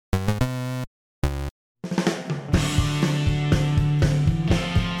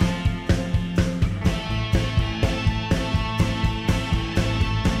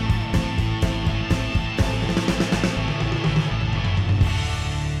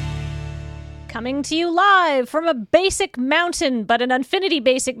Coming to you live from a basic mountain, but an Unfinity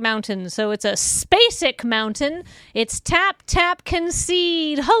basic mountain, so it's a spacek mountain. It's Tap Tap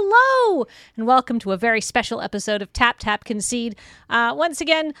Concede. Hello, and welcome to a very special episode of Tap Tap Concede. Once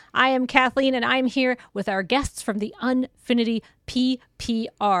again, I am Kathleen, and I'm here with our guests from the Unfinity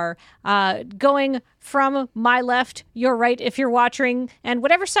PPR. Going from my left, your right if you're watching, and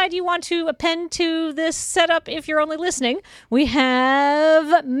whatever side you want to append to this setup if you're only listening, we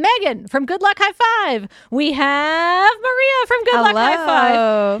have Megan from Good Luck High Five. We have Maria from Good Luck High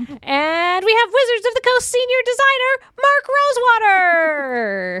Five. And we have Wizards of the Coast senior designer, Mark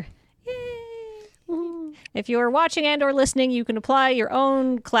Rosewater. Yay. If you're watching and or listening, you can apply your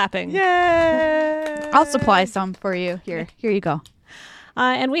own clapping. Yay! I'll supply some for you. Here you go.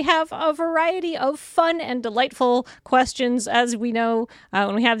 And we have a variety of fun and delightful questions. As we know,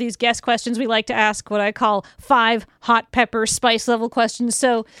 when we have these guest questions, we like to ask what I call 5 hot pepper spice level questions.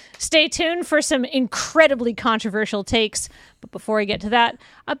 So stay tuned for some incredibly controversial takes. But before I get to that,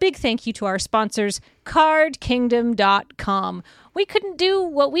 a big thank you to our sponsors, CardKingdom.com. We couldn't do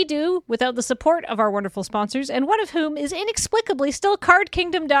what we do without the support of our wonderful sponsors, and one of whom is inexplicably still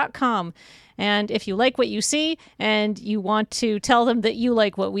CardKingdom.com. And if you like what you see and you want to tell them that you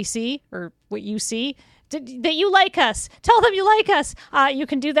like what we see or what you see, that you like us, tell them you like us. You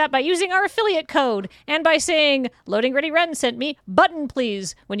can do that by using our affiliate code and by saying, Loading Ready Ren sent me, button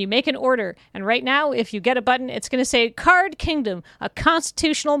please, when you make an order. And right now, if you get a button, it's going to say Card Kingdom, a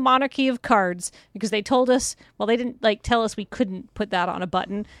constitutional monarchy of cards, because they told us, well, they didn't tell us we couldn't put that on a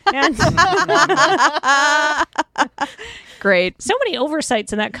button. And Great. So many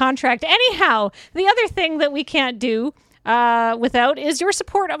oversights in that contract. Anyhow, the other thing that we can't do without is your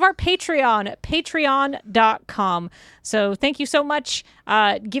support of our Patreon at patreon.com. So thank you so much.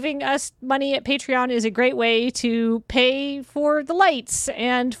 Giving us money at Patreon is a great way to pay for the lights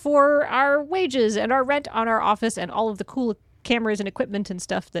and for our wages and our rent on our office and all of the cool cameras and equipment and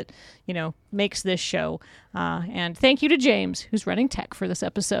stuff that, makes this show. And thank you to James, who's running tech for this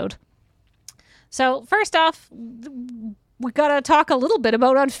episode. So first off, we got to talk a little bit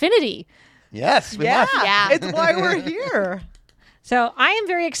about Unfinity. Yes, we must. Yeah. It's why we're here. So I am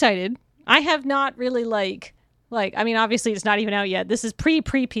very excited. I have not really obviously it's not even out yet. This is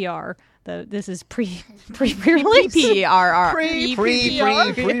pre-PR. This is pre-release. PRR.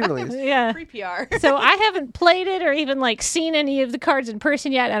 Pre-release. Yeah. Pre-PR. So I haven't played it or even seen any of the cards in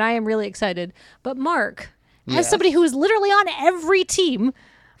person yet, and I am really excited. But Mark, as somebody who is literally on every team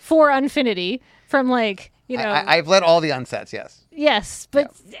for Unfinity, from I've led all the unsets, yes. Yes,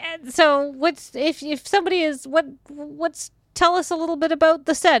 but so what's if somebody is what's tell us a little bit about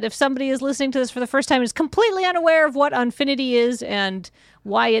the set if somebody is listening to this for the first time and is completely unaware of what Unfinity is and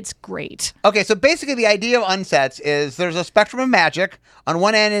why it's great. Okay, so basically the idea of unsets is there's a spectrum of Magic. On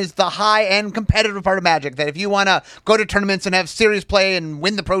one end is the high-end competitive part of Magic, that if you want to go to tournaments and have serious play and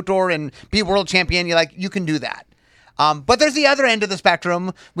win the Pro Tour and be world champion, you can do that. But there's the other end of the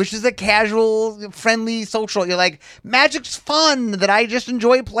spectrum, which is the casual, friendly, social. You're like, Magic's fun, that I just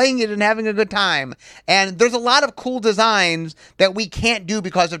enjoy playing it and having a good time. And there's a lot of cool designs that we can't do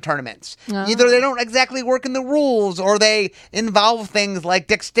because of tournaments. Either they don't exactly work in the rules, or they involve things like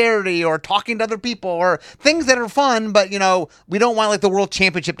dexterity or talking to other people, or things that are fun, but, we don't want the World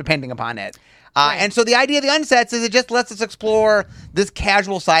Championship depending upon it. And so the idea of the unsets is it just lets us explore this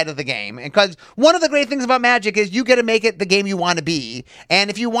casual side of the game. And because one of the great things about Magic is you get to make it the game you want to be. And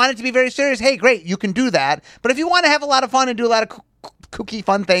if you want it to be very serious, hey, great, you can do that. But if you want to have a lot of fun and do a lot of kooky,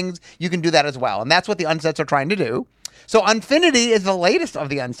 fun things, you can do that as well. And that's what the unsets are trying to do. So Unfinity is the latest of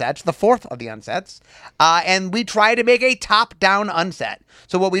the unsets, the fourth of the unsets, and we try to make a top-down unset.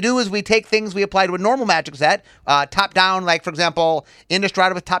 So what we do is we take things we apply to a normal Magic set, top-down, for example,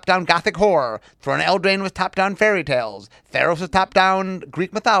 Innistrad was top-down Gothic Horror, Throne of Eldraine was top-down Fairy Tales, Theros was top-down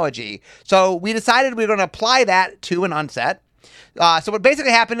Greek Mythology. So we decided we were going to apply that to an unset. So what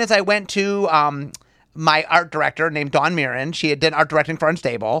basically happened is I went to my art director named Dawn Mirren. She had done art directing for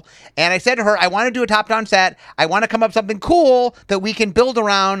Unstable. And I said to her, I want to do a top-down set. I want to come up with something cool that we can build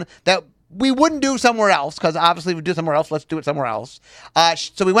around that we wouldn't do somewhere else, because obviously if we do somewhere else, let's do it somewhere else.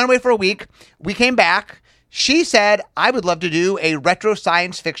 So we went away for a week. We came back. She said, I would love to do a retro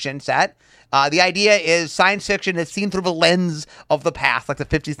science fiction set. The idea is science fiction is seen through the lens of the past, like the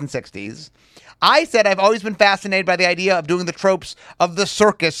 50s and 60s. I said I've always been fascinated by the idea of doing the tropes of the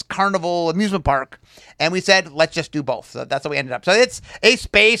circus, carnival, amusement park. And we said, let's just do both. So that's how we ended up. So it's a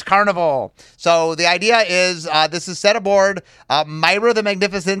space carnival. So the idea is this is set aboard Myra the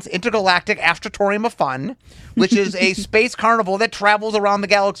Magnificent's Intergalactic Astratorium of Fun, which is a space carnival that travels around the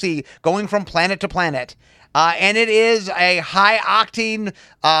galaxy, going from planet to planet. And it is a high-octane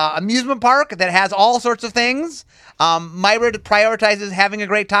amusement park that has all sorts of things. Mybrid prioritizes having a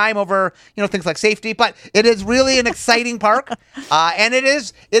great time over, things like safety, but it is really an exciting park. And it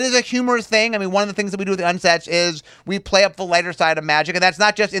is a humorous thing. I mean, one of the things that we do with the Unsets is we play up the lighter side of Magic, and that's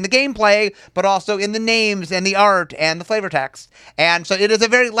not just in the gameplay, but also in the names and the art and the flavor text. And so it is a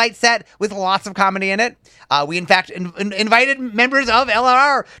very light set with lots of comedy in it. We, in fact, invited members of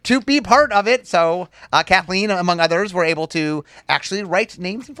LRR to be part of it. So Kathleen, among others, were able to actually write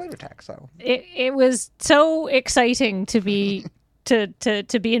names and flavor text. So it was so exciting to be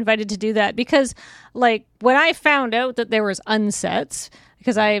to be invited to do that, because like when I found out that there was Unsets,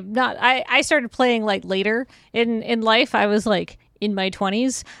 because I started playing like later in life. I was like in my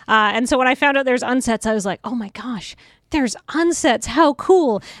 20s, and so when I found out there's Unsets, I was like, oh my gosh, there's Unsets, how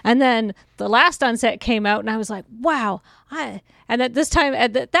cool. And then the last Unset came out and I was like, wow. And at this time,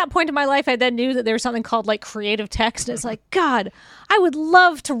 at that point in my life, I then knew that there was something called like creative text. And it's like, God, I would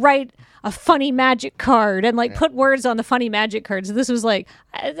love to write a funny magic card and like put words on the funny magic cards. This was like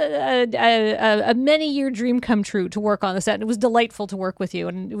a many-year dream come true to work on the set. And it was delightful to work with you,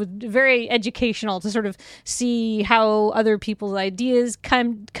 and it was very educational to sort of see how other people's ideas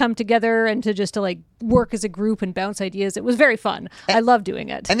come together and to like work as a group and bounce ideas. It was very fun. I love doing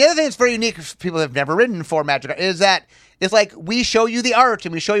it. And the other thing that's very unique for people that have never written for Magic is that it's like we show you the art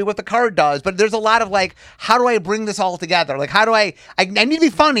and we show you what the card does, but there's a lot of like, how do I bring this all together? Like, how do I need to be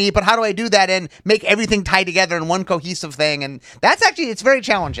funny, but how do I do that and make everything tie together in one cohesive thing? And that's actually, it's very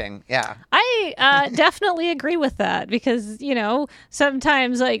challenging. Yeah. I definitely agree with that, because,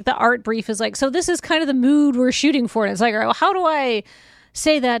 sometimes like the art brief is like, so this is kind of the mood we're shooting for. And it's like, all right, well, how do I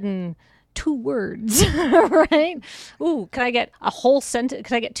say that in 2 words, right? Ooh, can I get a whole sentence?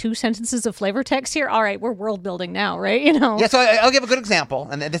 Can I get 2 sentences of flavor text here? All right, we're world building now, right? Yeah, so I'll give a good example,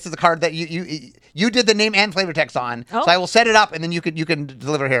 and this is the card that you did the name and flavor text on. Oh. So I will set it up, and then you can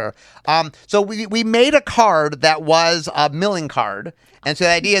deliver here. So we made a card that was a milling card. And so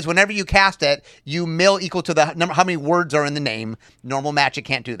the idea is whenever you cast it, you mill equal to the number, how many words are in the name. Normal Magic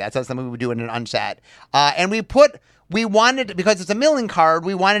can't do that. So that's something we would do in an Unset. And we wanted, because it's a milling card,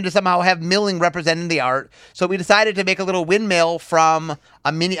 we wanted to somehow have milling represented in the art. So we decided to make a little windmill from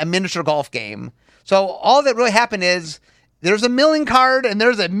a miniature golf game. So all that really happened is there's a milling card and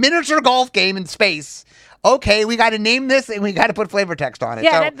there's a miniature golf game in space. Okay, we got to name this and we got to put flavor text on it.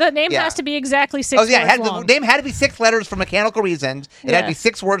 Yeah, so, the name has to be exactly 6 words long. The name had to be 6 letters for mechanical reasons. It had to be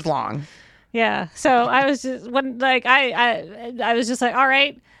 6 words long. Yeah. So I was just I was just like, all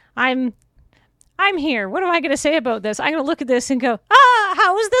right, I'm here. What am I going to say about this? I'm going to look at this and go,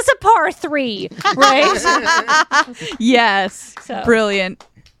 how is this a par 3? Right? Yes. So. Brilliant.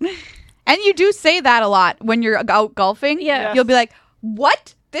 And you do say that a lot when you're out golfing. Yeah. You'll be like,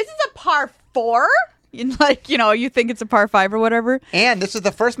 what? This is a par 4? Like, you think it's a par 5 or whatever. And this is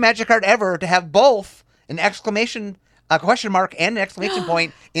the first Magic card ever to have both an exclamation, a question mark, and an exclamation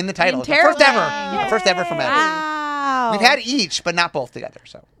point in the title. First ever. First ever for Magic. Wow. We've had each, but not both together.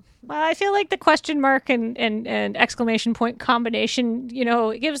 So. Well, I feel like the question mark and exclamation point combination,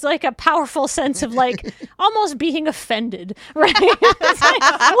 it gives like a powerful sense of like almost being offended, right? It's like,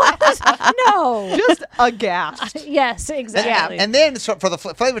 what? No. Just aghast. Yes, exactly. And then for the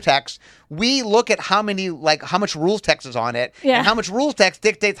flavor text, we look at how much rules text is on it, and how much rules text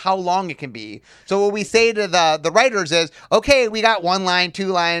dictates how long it can be. So what we say to the writers is, okay, we got 1 line, 2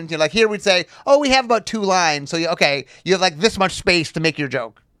 lines. Like here we'd say, oh, we have about 2 lines. So you have like this much space to make your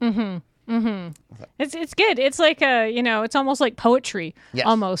joke. Mm-hmm. Mm-hmm. It's good. It's like it's almost like poetry,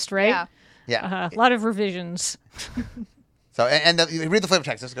 almost, right? Yeah. A lot of revisions. So you read the flavor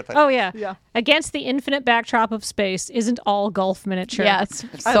text. That's a good flavor. Oh yeah. Against the infinite backdrop of space isn't all golf miniature. Yeah, it's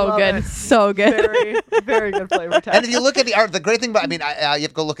so good. It. So good. Very, very good flavor text. And if you look at the art, the great thing about, you have to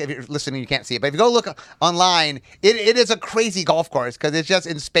go look, if you're listening, you can't see it, but if you go look online, it is a crazy golf course because it's just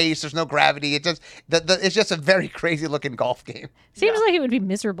in space. There's no gravity. It's just a very crazy looking golf game. Seems like it would be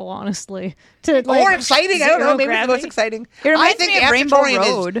miserable, honestly. Or exciting. I don't know. Maybe it's the most exciting. I think the Rainbow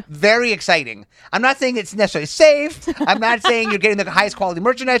Road is very exciting. I'm not saying it's necessarily safe. I'm not saying you're getting the highest quality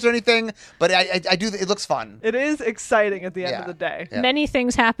merchandise or anything, but I do. It looks fun. It is exciting at the end of the day. Yeah. Many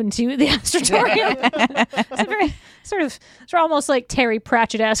things happen to you at the Astrotorium. It's a very it's almost like Terry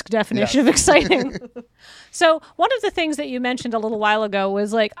Pratchett-esque definition of exciting. So one of the things that you mentioned a little while ago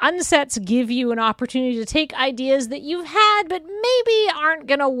was like unsets give you an opportunity to take ideas that you've had but maybe aren't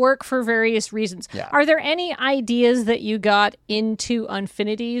going to work for various reasons. Yeah. Are there any ideas that you got into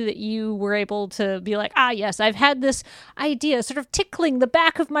Unfinity that you were able to be like, yes, I've had this idea sort of tickling the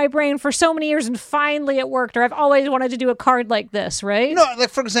back of my brain for so many years and finally it worked, or I've always wanted to do a card like this, right? No, like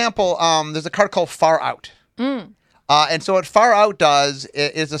for example, there's a card called Far Out. And so what Far Out does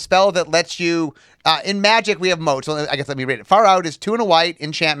is a spell that lets you, in Magic we have modes, so I guess let me read it. Far Out is 2 and a white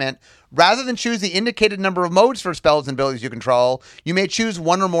enchantment. Rather than choose the indicated number of modes for spells and abilities you control, you may choose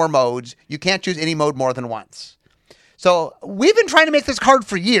one or more modes. You can't choose any mode more than once. So we've been trying to make this card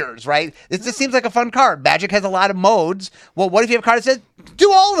for years, right? It just seems like a fun card. Magic has a lot of modes. Well, what if you have a card that says,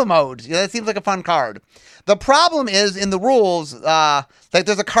 do all the modes? That seems like a fun card. The problem is in the rules, like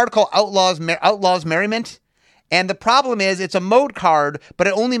there's a card called Outlaw's Merriment. And the problem is it's a mode card, but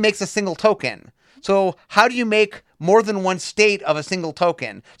it only makes a single token. So how do you make more than one state of a single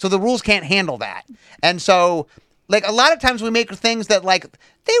token? So the rules can't handle that. And so, like, a lot of times we make things that, like,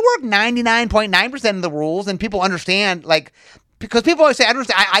 they work 99.9% of the rules, and people understand, like, because people always say,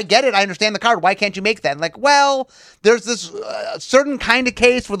 I get it, I understand the card, why can't you make that? And like, well, there's this certain kind of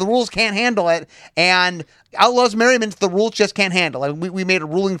case where the rules can't handle it, and Outlaw's Merriment, the rules just can't handle it. We made a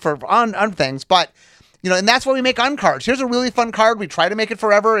ruling on things, but... and that's why we make uncards. Here's a really fun card. We try to make it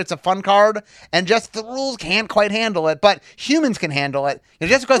forever. It's a fun card. And just the rules can't quite handle it. But humans can handle it.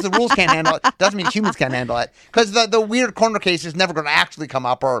 Just because the rules can't handle it doesn't mean humans can't handle it. Because the weird corner case is never going to actually come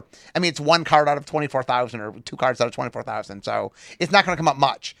up. Or, it's 1 card out of 24,000 or 2 cards out of 24,000. So it's not going to come up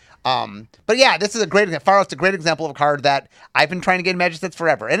much. But yeah, this is a great example. Far Out's a great example of a card that I've been trying to get in Magic Sets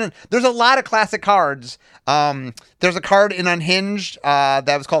forever. And there's a lot of classic cards. There's a card in Unhinged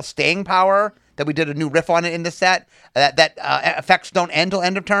that was called Staying Power. That we did a new riff on it in the set. That effects don't end till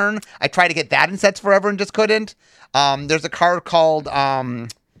end of turn. I tried to get that in sets forever and just couldn't. There's a card called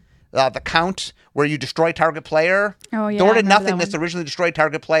The Count, where you destroy target player. Oh, yeah. Thor did Nothingness originally destroyed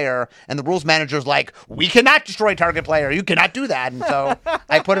target player, and the rules manager's like, we cannot destroy target player. You cannot do that. And so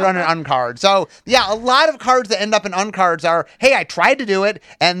I put it on an uncard. So, yeah, a lot of cards that end up in uncards are, hey, I tried to do it,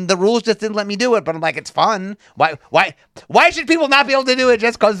 and the rules just didn't let me do it. But I'm like, it's fun. Why should people not be able to do it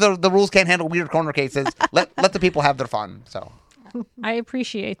just because the rules can't handle weird corner cases? Let the people have their fun. So. I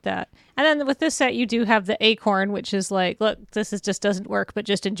appreciate that. And then with this set, you do have the Acorn, which is like, look, just doesn't work, but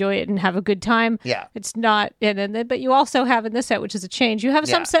just enjoy it and have a good time. Yeah. It's not, but you also have in this set, which is a change, you have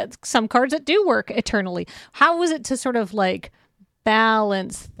some cards that do work eternally. How was it to sort of like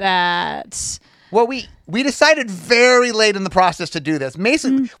balance that? Well, we decided very late in the process to do this.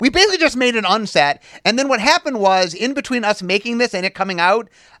 We basically just made an unset, and then what happened was, in between us making this and it coming out,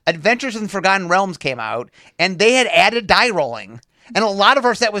 Adventures in Forgotten Realms came out, and they had added die rolling, and a lot of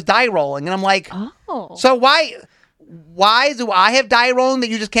our set was die rolling, and I'm like, oh, so why do I have die rolling that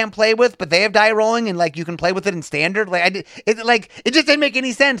you just can't play with, but they have die rolling and like you can play with it in standard? Like it just didn't make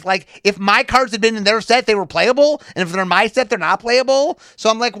any sense. Like if my cards had been in their set, they were playable, and if they're in my set, they're not playable. So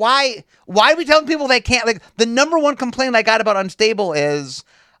I'm like, why are we telling people they can't? Like the number one complaint I got about Unstable is,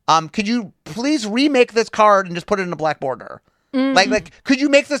 could you please remake this card and just put it in a black border? Mm-hmm. Like, could you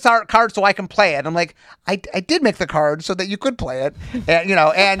make this card so I can play it? I'm like, I did make the card so that you could play it,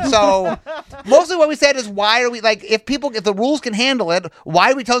 and so mostly what we said is, why are we like, if the rules can handle it,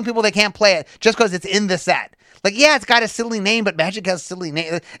 why are we telling people they can't play it just because it's in the set? Like, yeah, it's got a silly name, but Magic has silly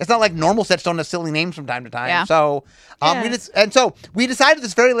name. It's not like normal sets don't have silly names from time to time. Yeah. So, we decided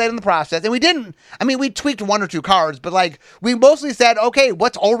this very late in the process, and we didn't. We tweaked 1 or 2 cards, but like we mostly said, okay,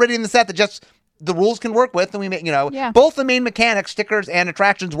 what's already in the set that just the rules can work with, and we make, both the main mechanics, stickers and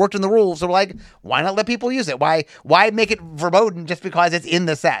attractions worked in the rules. So we're like, why not let people use it? Why make it verboten just because it's in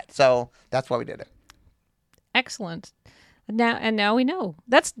the set? So that's why we did it. Excellent. Now we know.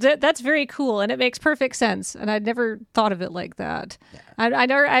 That's very cool, and it makes perfect sense. And I'd never thought of it like that. Yeah.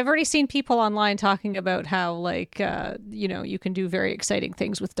 I've already seen people online talking about how you can do very exciting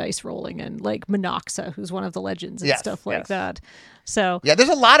things with dice rolling, and like Monoxa, who's one of the legends and stuff like that. So yeah, there's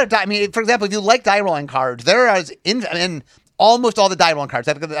a lot of for example, if you like die rolling cards, there is in almost all the die rolling cards.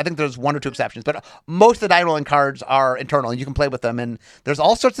 I think there's 1 or 2 exceptions, but most of the die rolling cards are internal, and you can play with them. And there's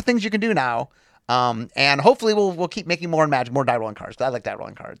all sorts of things you can do now. And hopefully we'll keep making more Magic, more die rolling cards. I like die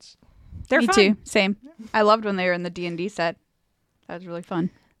rolling cards. They're Me fun. too. Same. I loved when they were in the D&D set. That was really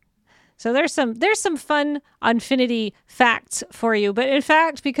fun. So there's some fun Unfinity facts for you. But in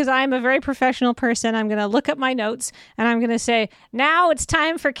fact, because I'm a very professional person, I'm going to look up my notes and I'm going to say, now it's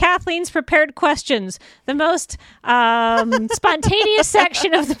time for Kathleen's prepared questions, the most spontaneous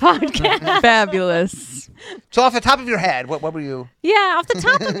section of the podcast. Fabulous. So off the top of your head, what were you? Yeah, off the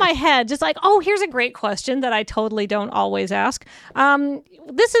top of my head, just like, here's a great question that I totally don't always ask.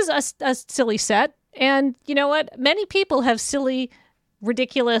 This is a silly set. And you know what? Many people have silly,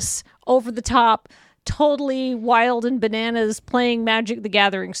 ridiculous, over the top totally wild and bananas playing Magic the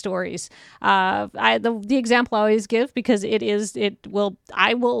Gathering stories. The example I always give, because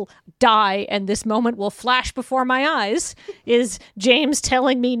I will die and this moment will flash before my eyes, is James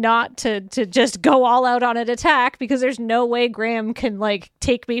telling me not to just go all out on an attack, because there's no way Graham can like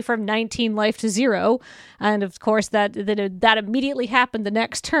take me from 19 life to 0. And of course that immediately happened the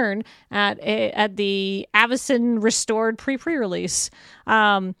next turn at the Avacyn restored pre-release.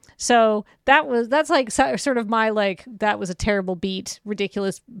 So that's like sort of my like, that was a terrible beat,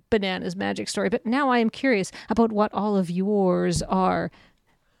 ridiculous bananas Magic story. But now I am curious about what all of yours are.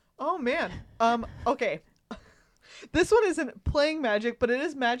 Oh man. Okay. This one isn't playing Magic, but it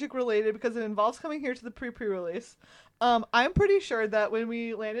is Magic related because it involves coming here to the pre-release. I'm pretty sure that when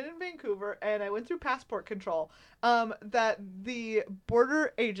we landed in Vancouver and I went through passport control, that the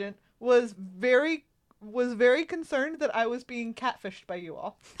border agent was very concerned that I was being catfished by you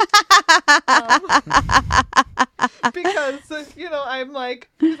all. Because, I'm like,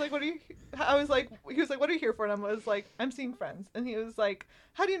 he's like, what are you, I was like, he was like, what are you here for? And I was like, I'm seeing friends. And he was like,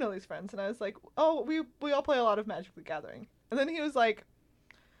 how do you know these friends? And I was like, oh, we all play a lot of Magic the Gathering. And then he was like,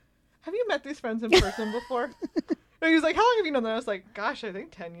 have you met these friends in person before? And he was like, how long have you known them? I was like, gosh, I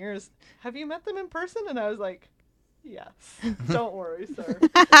think 10 years. Have you met them in person? And I was like, yes. Don't worry, sir.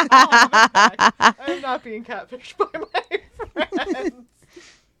 I'm not being catfished by my friends.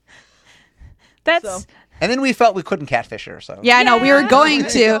 That's... And then we felt we couldn't catfish her. So yeah, I know. We were going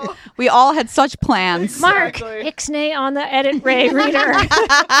to. We all had such plans. Mark, Ixnay on the Edit Ray reader.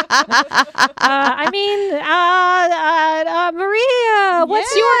 Maria,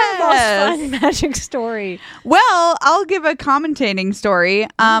 what's your most fun Magic story? Well, I'll give a commentating story.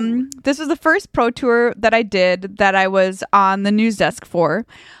 This was the first Pro Tour that I did that I was on the news desk for.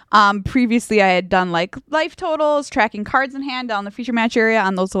 Previously, I had done like life totals, tracking cards in hand down the feature match area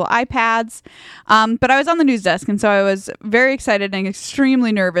on those little iPads. But I was on the news desk, and so I was very excited and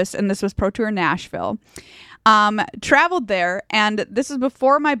extremely nervous. And this was Pro Tour Nashville. Traveled there, and this was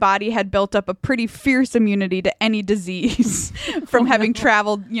before my body had built up a pretty fierce immunity to any disease from having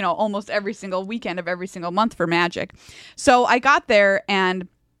traveled, almost every single weekend of every single month for Magic. So I got there, and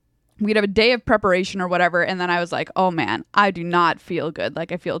we'd have a day of preparation or whatever, and then I was like, oh man, I do not feel good.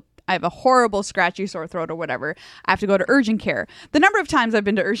 Like I have a horrible scratchy sore throat or whatever. I have to go to urgent care. The number of times I've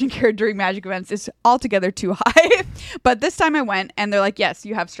been to urgent care during Magic events is altogether too high. But this time I went, and they're like, yes,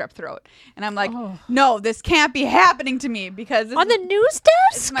 you have strep throat. And I'm like, no, this can't be happening to me, because this on the news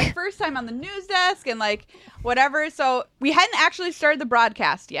desk? It's my first time on the news desk and like whatever. So we hadn't actually started the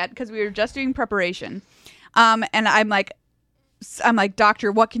broadcast yet because we were just doing preparation. And I'm like,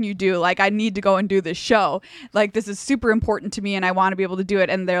 doctor, what can you do? Like, I need to go and do this show. Like, this is super important to me and I want to be able to do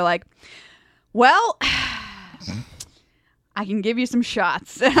it. And they're like, well, I can give you some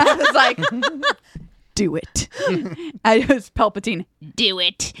shots. And I was like, do it. I was Palpatine. Do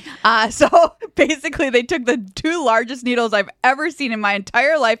it. So basically they took the 2 largest needles I've ever seen in my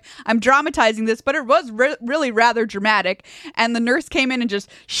entire life. I'm dramatizing this, but it was really rather dramatic. And the nurse came in and just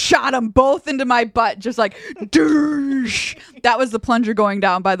shot them both into my butt. Just like, doosh. That was the plunger going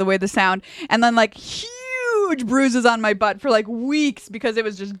down, by the way, the sound. And then like huge bruises on my butt for like weeks because it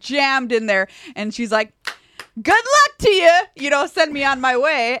was just jammed in there. And she's like, good luck to you, send me on my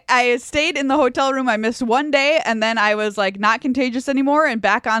way. I stayed in the hotel room. I missed one day, and then I was like not contagious anymore and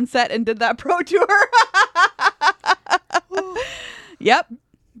back on set and did that Pro Tour. Yep.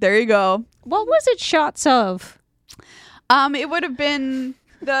 There you go. What was it shots of? It would have been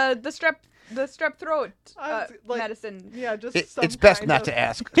the strep throat medicine. Yeah, just it's best not to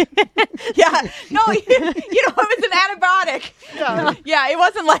ask. Yeah, no, it was an antibiotic. Yeah, it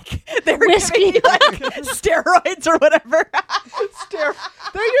wasn't like they were giving me like steroids or whatever.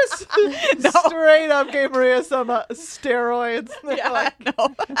 They just straight up gave Maria some steroids. Yeah,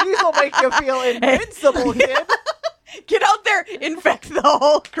 no. These will make you feel invincible, kid. Get out there, infect the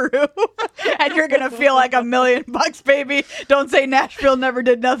whole crew, and you're going to feel like $1 million, baby. Don't say Nashville never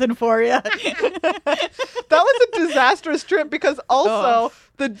did nothing for you. That was a disastrous trip because also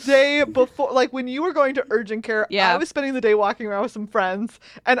the day before, like when you were going to urgent care, I was spending the day walking around with some friends,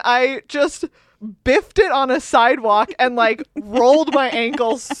 and I just biffed it on a sidewalk and like rolled my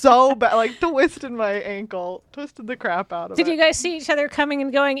ankle so bad, like twisted the crap out of it. Did you guys see each other coming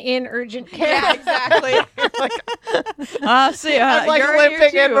and going in urgent care? Yeah, exactly. See, I'm like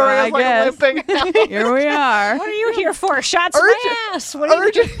limping in, Maria's like limping out. Here we are. What are you here for? Shots in my ass. What are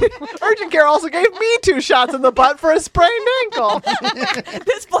you urgent care also gave me 2 shots in the butt for a sprained ankle.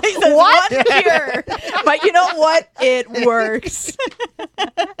 This place has one cure, but you know what? It works.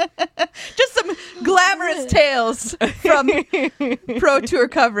 Just some glamorous tales from Pro Tour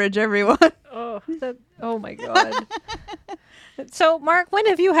coverage, everyone. Oh my God. So, Mark, when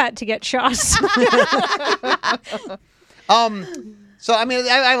have you had to get shots? So I mean,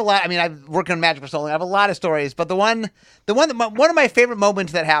 I have a lot. I mean, I've worked on Magic for so long. I have a lot of stories, but one of my favorite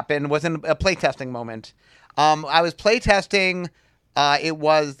moments that happened was in a playtesting moment. I was playtesting. It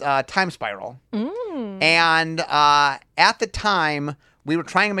was Time Spiral, and at the time we were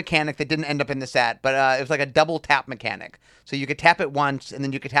trying a mechanic that didn't end up in the set, but it was like a double tap mechanic. So you could tap it once, and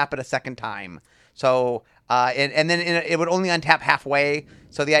then you could tap it a second time. So and then it would only untap halfway.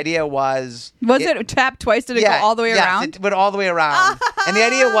 So the idea was... Was it tap twice? Did it go all the way around? Yes, it went all the way around. And the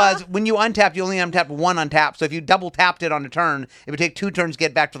idea was when you untapped, you only untapped one untap. So if you double tapped it on a turn, it would take 2 turns to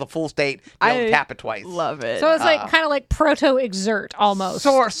get back to the full state to be able to tap it twice. Love it. So it's like kind of like proto-exert almost.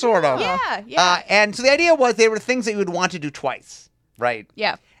 Sort of. Yeah. And so the idea was they were things that you would want to do twice, right?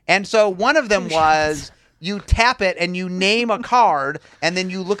 Yeah. And so one of them was... You tap it and you name a card, and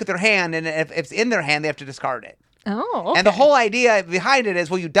then you look at their hand, and if it's in their hand, they have to discard it. Oh, okay. And the whole idea behind it is,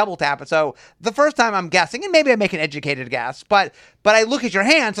 well, you double tap it. So the first time I'm guessing, and maybe I make an educated guess, but I look at your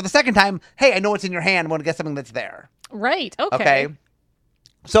hand. So the second time, hey, I know what's in your hand. I want to guess something that's there. Right. Okay. Okay.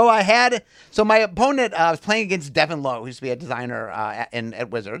 So my opponent was playing against Devin Lowe, who used to be a designer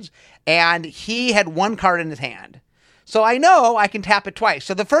at Wizards, and he had one card in his hand. So I know I can tap it twice.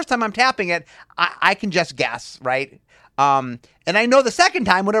 So the first time I'm tapping it, I can just guess, right? And I know the second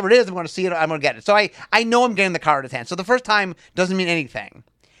time, whatever it is, I'm going to see it, I'm going to get it. So I know I'm getting the card in his hand. So the first time doesn't mean anything.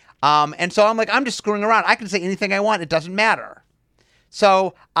 And so I'm like, I'm just screwing around. I can say anything I want. It doesn't matter.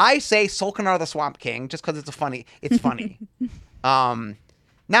 So I say Solkanar the Swamp King just because it's funny.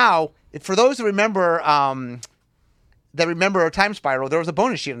 Now, for those who remember... that remember Time Spiral, there was a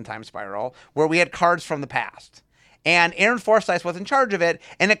bonus sheet in Time Spiral where we had cards from the past. And Aaron Forsyth was in charge of it,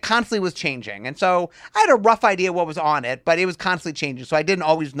 and it constantly was changing. And so I had a rough idea what was on it, but it was constantly changing, so I didn't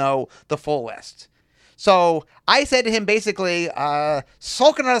always know the full list. So I said to him basically,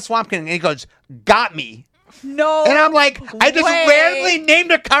 Sulking on a Swamp King, and he goes, got me. No. And I'm like, I just way. randomly named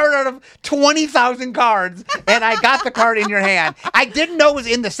a card out of 20,000 cards, and I got the card in your hand. I didn't know it was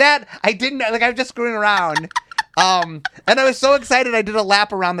in the set. I didn't know, I was just screwing around. And I was so excited I did a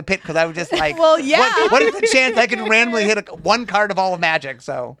lap around the pit because I was just like, well, yeah. What is the chance I can randomly hit one card of all of Magic?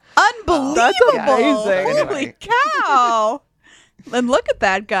 So Unbelievable. That's amazing. Holy cow. And look at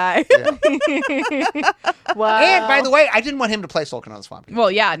that guy. Yeah. Wow. And by the way, I didn't want him to play Sulkin on the Swamp King.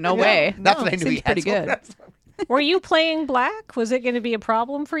 Well, yeah, no way. That's what I knew seems he had. pretty good. Were you playing black? Was it going to be a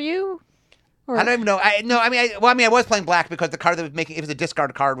problem for you? Or... I don't even know. I was playing black because the card that was making it was a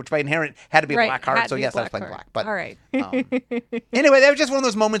discard card, which by inherent had to be a black card. So yes, I was playing black. But all right. Anyway, that was just one of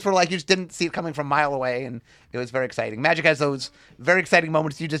those moments where like you just didn't see it coming from a mile away, and it was very exciting. Magic has those very exciting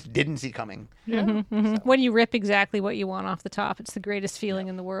moments you just didn't see coming. Yeah. So. When you rip exactly what you want off the top, it's the greatest feeling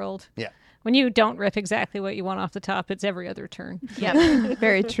in the world. Yeah. When you don't rip exactly what you want off the top, it's every other turn. Yep.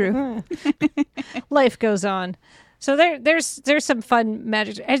 Very true. Life goes on. So there's some fun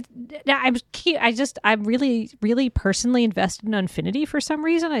Magic. I'm really personally invested in Unfinity for some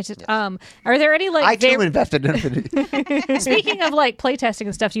reason. Are there any like I too invested in Unfinity. Speaking of like playtesting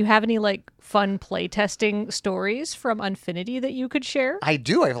and stuff, do you have any like fun playtesting stories from Unfinity that you could share? I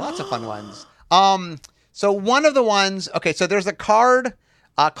do. I have lots of fun ones. So one of the ones. Okay, so there's a card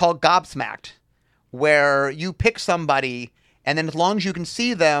called Gobsmacked, where you pick somebody. And then as long as you can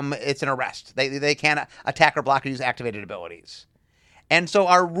see them, it's an arrest. They can't attack or block or use activated abilities. And so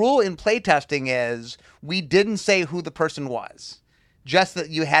our rule in playtesting is we didn't say who the person was, just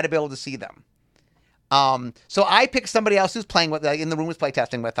that you had to be able to see them. So I picked somebody else who's playing with in the room was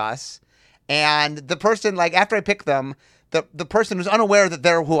playtesting with us. And the person, like after I picked them, the person who's unaware that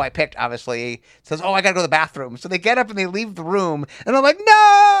they're who I picked, obviously, says, oh, I got to go to the bathroom. So they get up and they leave the room. And I'm like,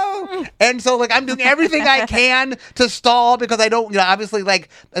 no! And so, like, I'm doing everything I can to stall because I don't, obviously, like,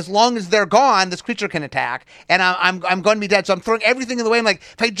 as long as they're gone, this creature can attack. And I'm going to be dead. So I'm throwing everything in the way. I'm like,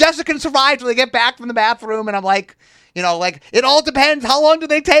 if I just can survive till they get back from the bathroom. And I'm like, like, it all depends. How long do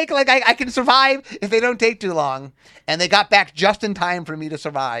they take? Like, I can survive if they don't take too long. And they got back just in time for me to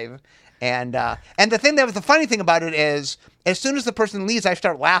survive. And the thing that was the funny thing about it is, as soon as the person leaves, I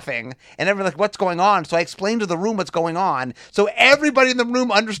start laughing, and everyone's like, "What's going on?" So I explained to the room what's going on, so everybody in the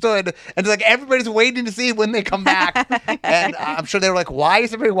room understood, and like everybody's waiting to see when they come back. And I'm sure they were like, "Why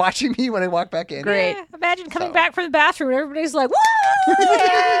is everybody watching me when I walk back in?" Great. Yeah, imagine coming back from the bathroom, and everybody's like, "Woo!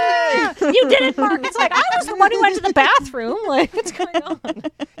 Yeah! You did it, Mark!" It's like I was the one who went to the bathroom. Like, what's going on?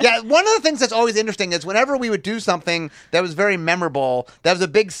 Yeah, one of the things that's always interesting is whenever we would do something that was very memorable, that was a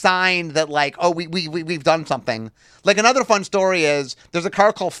big sign that like, oh, we've done something. Like another fun story is there's a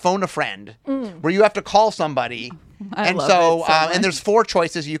card called Phone a Friend where you have to call somebody I love so, it so much. and there's 4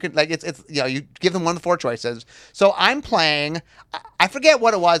 choices. You can it's you give them one of the 4 choices. So I'm playing. I forget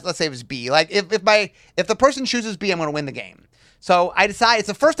what it was. Let's say it was B. Like if the person chooses B, I'm going to win the game. So I decide it's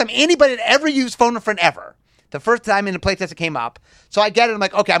the first time anybody had ever used Phone a Friend ever. The first time in a playtest it came up. So I get it. I'm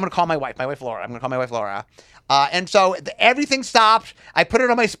like, okay, I'm going to call my wife Laura. I'm going to call my wife Laura. And so everything stopped. I put it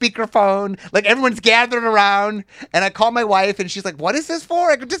on my speakerphone. Like everyone's gathered around, and I call my wife, and she's like, "What is this for?"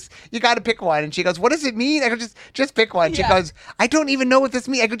 I go, you got to pick one. And she goes, "What does it mean?" I go, just pick one. She goes, "I don't even know what this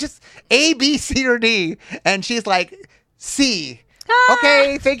means." I go, "Just A, B, C, or D." And she's like, C.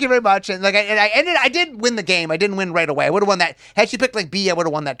 Okay, thank you very much. And I did win the game. I didn't win right away. I would have won that. Had she picked like B, I would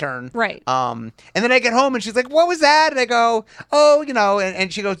have won that turn. Right. And then I get home and she's like, "What was that?" And I go, "Oh,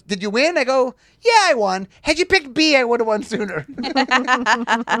 and she goes, "Did you win?" I go, "Yeah, I won. Had you picked B, I would have won sooner."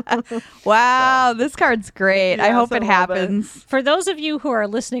 Wow, this card's great. I Yes, hope I it love happens. For those of you who are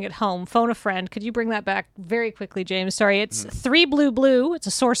listening at home, Phone a Friend. Could you bring that back very quickly, James? Sorry, it's 3 blue. It's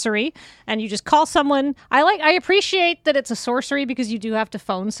a sorcery, and you just call someone. I appreciate that it's a sorcery because you do have to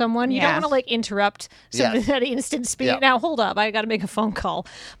phone someone. You don't Yeah. want to interrupt somebody Yes. at instant speed. Yeah. Now hold up, I got to make a phone call.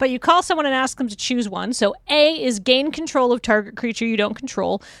 But you call someone and ask them to choose one. So A is gain control of target creature you don't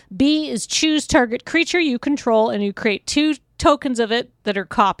control. B is choose target creature you control, and you create 2 tokens of it that are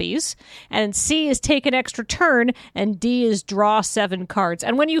copies, and C is take an extra turn, and D is draw 7 cards.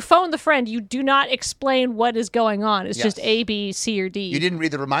 And when you phone the friend, you do not explain what is going on. It's just Yes. A, B, C, or D. You didn't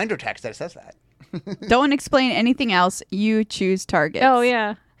read the reminder text that says that. Don't explain anything else. You choose targets. Oh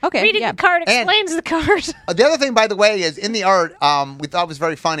yeah. Okay, Reading yeah. the card And- explains the card. The other thing, by the way, is in the art, we thought was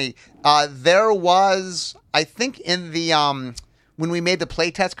very funny. There was, I think, in the when we made the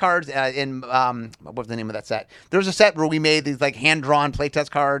playtest cards what was the name of that set? There was a set where we made these like hand-drawn playtest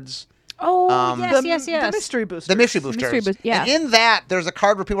cards. Oh yes. The mystery booster. The mystery boosters. Mystery yeah. And in that, there's a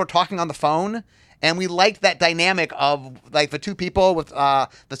card where people are talking on the phone, and we liked that dynamic of like the 2 people with the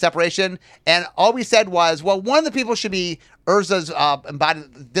separation. And all we said was, well, one of the people should be Urza's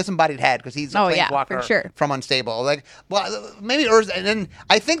disembodied head because he's a Oh, yeah, planeswalker for sure. from Unstable. Like, well, maybe Urza. And then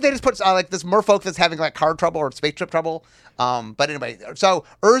I think they just put like this merfolk that's having like card trouble or space trip trouble. But anyway, so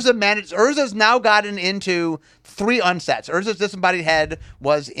Urza's now gotten into 3 unsets. Urza's disembodied head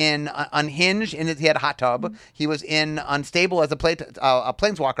was in Unhinged, and he had a hot tub. He was in Unstable as a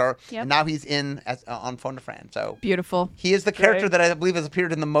planeswalker, Yep. and now he's in on Phone a Friend. So Beautiful. he is the character Great. that I believe has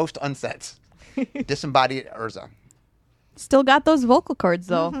appeared in the most unsets. Disembodied Urza. Still got those vocal cords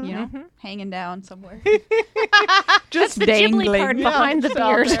though, hanging down somewhere. Just The Ghibli dangling. part behind the just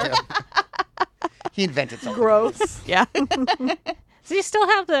out beard. there. He invented something. Gross. Yeah. Does he still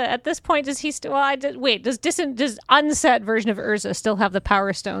have the? At this point, does he still? Well, wait. Does unset version of Urza still have the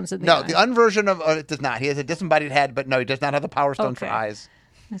Power Stones in the? No, eye? the unversion of it does not. He has a disembodied head, but no, he does not have the Power Stone for Okay. eyes.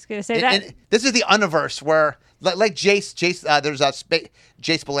 I was gonna say that. And this is the universe where, like Jace, there's a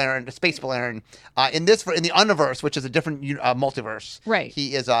Jace Balerin, a Space Balerin. In the universe, which is a different multiverse, Right.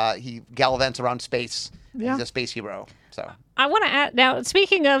 He is he gallivants around space. Yeah. He's a space hero. So I want to add now.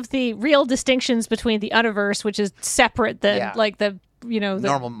 Speaking of the real distinctions between the universe, which is separate than Yeah. like the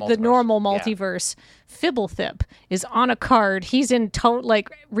Normal the multiverse. normal Yeah. multiverse. Fibblethip is on a card. He's in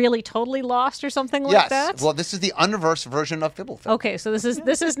really totally lost or something like yes, that. well, this is the universe version of Fibblethip. Okay, so this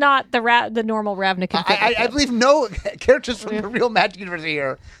is not the normal Ravnica. I Fibblethip. believe no characters from the real Magic universe are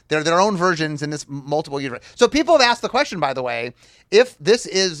here. They're their own versions in this multiple universe. So people have asked the question, by the way, if this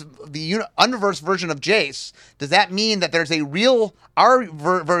is the universe version of Jace, does that mean that there's a real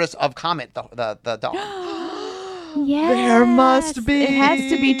verse of Comet, the dog? Yes. There must be. It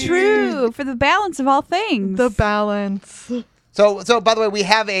has to be true for the balance of all things. The balance. So by the way, we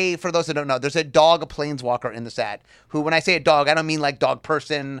have for those that don't know, there's a dog, a planeswalker in the set, who, when I say a dog, I don't mean like dog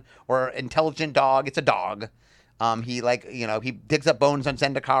person or intelligent dog. It's a dog. He he digs up bones on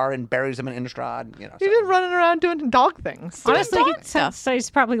Zendikar and buries them in Innistrad. He's So. been running around doing dog things. Honestly, dog stuff. so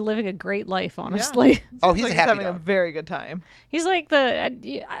he's probably living a great life. Honestly, Oh, he's Like a happy having a dog. very good time. he's like I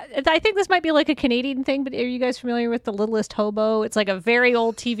think this might be like a Canadian thing, but are you guys familiar with The Littlest Hobo? It's like a very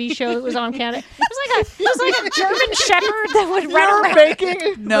old TV show that was on Canada. It was like a German Shepherd that would run You're around.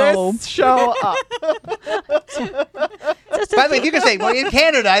 making No. this show up. Just a By the way, if you can say, well, in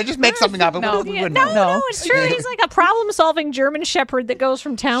Canada, I just make something up. No. We Yeah, wouldn't no, know. no, it's true. He's like a problem-solving German Shepherd that goes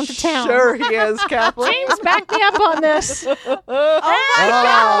from town to town. Sure he is, Kathleen. James, back me up on this. oh Oh.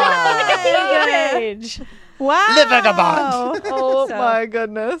 Page. Wow. Le Vagabond. Oh So- my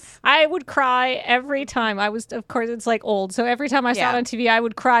goodness. I would cry every time. Of course, it's like old. So every time I saw Yeah. it on TV, I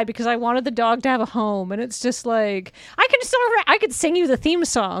would cry because I wanted the dog to have a home. And it's just like, I could sing you the theme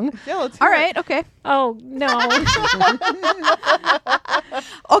song. Yeah, let's hear All it. right. Okay. Oh, no.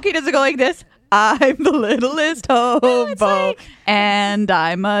 Okay. Does it go like this? I'm the littlest hobo, and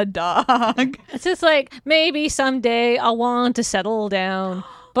I'm a dog. It's just like, maybe someday I'll want to settle down.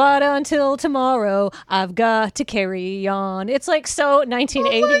 But until tomorrow, I've got to carry on. It's like so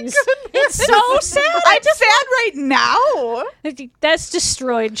 1980s. It's so sad. I'm sad right now. That's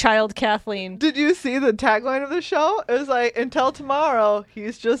destroyed child Kathleen. Did you see the tagline of the show? It was like, until tomorrow,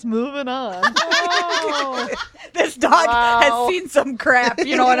 he's just moving on. Oh. This dog has seen some crap.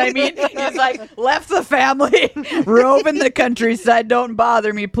 You know what I mean? He's like, left the family, roving the countryside. Don't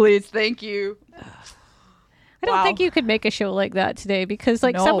bother me, please. Thank you. I don't think you could make a show like that today because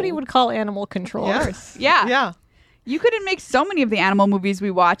like somebody would call animal control. Yes. Yeah. Yeah. You couldn't make so many of the animal movies we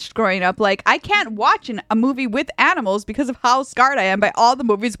watched growing up. Like, I can't watch a movie with animals because of how scarred I am by all the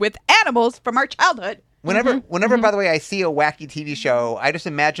movies with animals from our childhood. Whenever, by the way, I see a wacky TV show, I just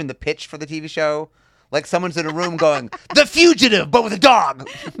imagine the pitch for the TV show. Like someone's in a room going, The Fugitive, but with a dog.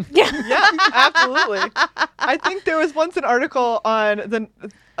 Yeah, absolutely. I think there was once an article on the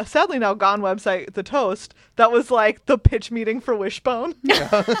sadly now gone website, The Toast, that was like the pitch meeting for Wishbone.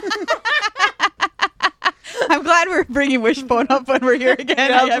 I'm glad we're bringing Wishbone up when we're here again.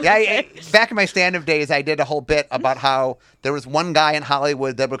 Back in my stand-up days, I did a whole bit about how there was one guy in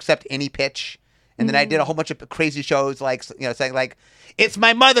Hollywood that would accept any pitch. And then I did a whole bunch of crazy shows, like, you know, saying like, it's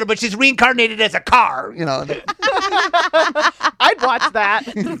my mother, but she's reincarnated as a car, you know. I'd watch that.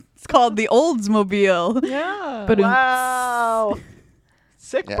 It's called the Oldsmobile. Yeah. But Wow.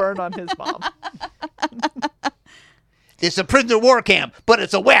 Sick burn on his mom. It's a prisoner of war camp, but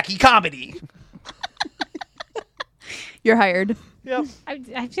it's a wacky comedy. You're hired. Yep.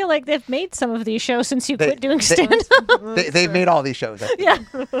 I feel like they've made some of these shows since you quit doing stand-up. They've made all these shows. Yeah.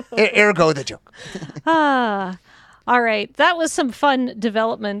 Ergo the joke. All right. That was some fun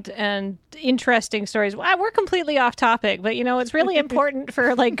development and interesting stories. Wow, we're completely off topic, but you know, it's really important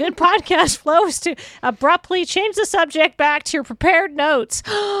for like good podcast flows to abruptly change the subject back to your prepared notes.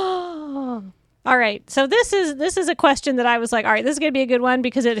 All right. So this is a question that I was like, all right, this is going to be a good one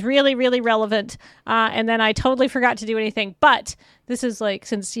because it's really, really relevant. And then I totally forgot to do anything. But this is like,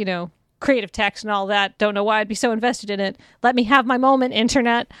 since, you know, creative text and all that, don't know why I'd be so invested in it. Let me have my moment,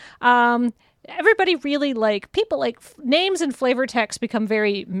 internet. Everybody really people like names and flavor text become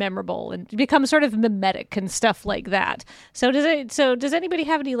very memorable and become sort of mimetic and stuff like that. So does anybody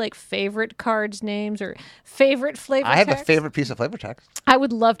have any like favorite cards names or favorite flavor text? I have a favorite piece of flavor text. I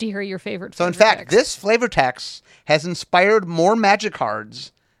would love to hear your favorite. So in fact, this flavor text has inspired more Magic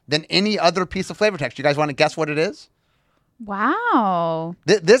cards than any other piece of flavor text. You guys want to guess what it is? Wow.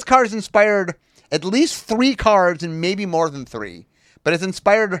 This card has inspired at least 3 cards and maybe more than 3. But it's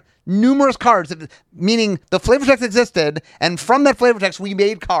inspired numerous cards, meaning the flavor text existed, and from that flavor text, we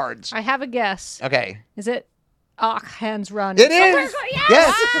made cards. I have a guess. Okay. Is it Hands Run? It is!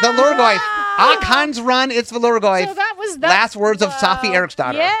 Yes, the Lurgoyf. Hans Run, it's the Lurgoyf. So that was that. Last words of Sophie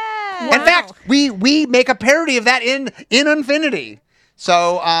Eriksdotter. Yeah. In fact, we make a parody of that in Infinity.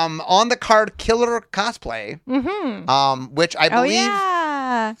 So on the card Killer Cosplay, which I believe...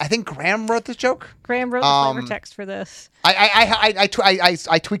 I think Graham wrote this joke. Graham wrote the flavor text for this.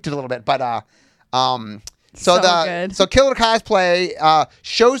 I tweaked it a little bit, but so Killer Cosplay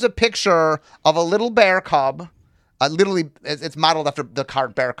shows a picture of a little bear cub. Literally, it's modeled after the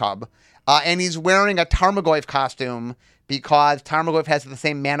card Bear Cub, and he's wearing a Tarmogoyf costume because Tarmogoyf has the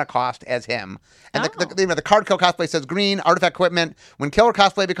same mana cost as him. And the card Killer Cosplay says green, artifact equipment. When Killer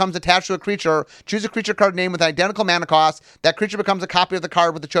Cosplay becomes attached to a creature, choose a creature card name with identical mana cost. That creature becomes a copy of the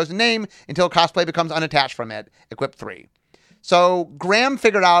card with the chosen name until Cosplay becomes unattached from it. Equip 3. So Graham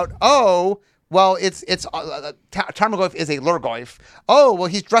figured out, well, it's Tarmogoyf is a Lurgoyf. Oh, well,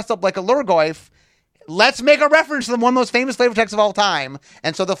 he's dressed up like a Lurgoyf. Let's make a reference to one of the most famous flavor texts of all time.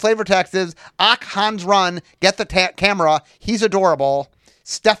 And so the flavor text is, Hans Run, get the camera, he's adorable.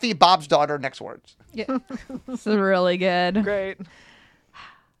 Steffi, Bob's daughter, next words. Yeah. This is really good. Great.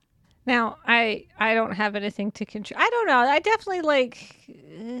 Now, I don't have anything to contribute. I don't know. I definitely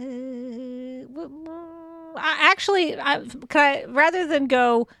rather than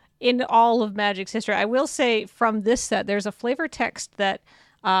go in all of Magic's history, I will say from this set, there's a flavor text that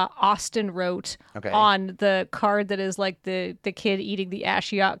Austin wrote on the card that is like the kid eating the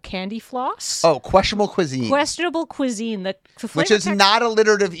Ashiok candy floss. Oh, questionable cuisine. Questionable cuisine. The which is not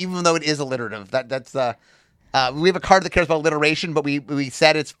alliterative, even though it is alliterative. That's the... we have a card that cares about alliteration, but we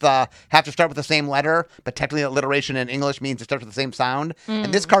said it's have to start with the same letter, but technically alliteration in English means it starts with the same sound.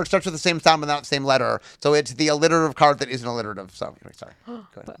 And this card starts with the same sound but not the same letter. So it's the alliterative card that isn't alliterative. So sorry. Go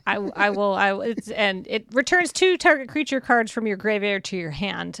ahead. And it returns 2 target creature cards from your graveyard to your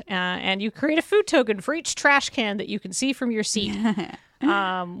hand. And you create a food token for each trash can that you can see from your seat.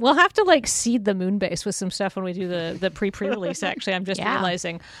 We'll have to like seed the moon base with some stuff when we do the pre-release. Actually, I'm just Yeah.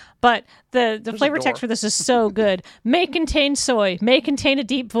 realizing. But the flavor door. text for this is so good. May contain soy. May contain a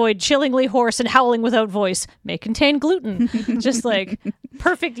deep void, chillingly hoarse and howling without voice. May contain gluten. Just like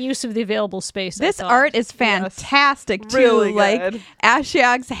perfect use of the available space. I This thought. art is fantastic too. Really like good.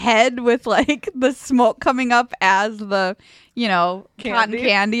 Ashiok's head with like the smoke coming up as the cotton Candy.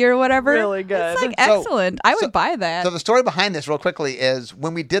 candy or whatever. Really good. It's like So- excellent. I would buy that. So the story behind this, real quickly, is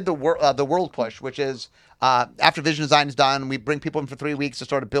when we did the world push, which is after Vision Design is done, we bring people in for 3 weeks to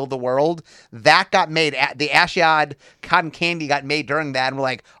sort of build the world. That got made. The Ashiod cotton candy got made during that, and we're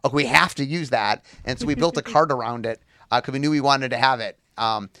like, oh, we have to use that, and so we built a cart around it because we knew we wanted to have it.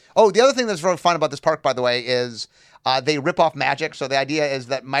 The other thing that's really fun about this park, by the way, is they rip off magic. So the idea is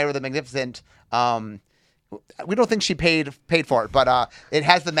that Myra the Magnificent. We don't think she paid for it, but it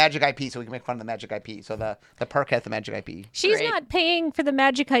has the magic IP, so we can make fun of the magic IP. So the park has the magic IP. She's Great. not paying for the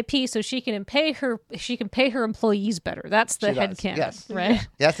magic IP, so she can pay her employees better. That's the She does, headcanon, yes. right?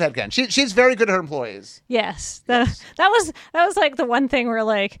 Yes, that can. She's very good at her employees. Yes, that was like the one thing where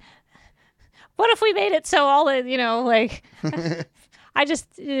like, what if we made it so all the like, I just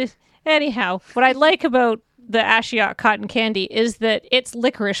anyhow. What I like about the Ashiok cotton candy is that it's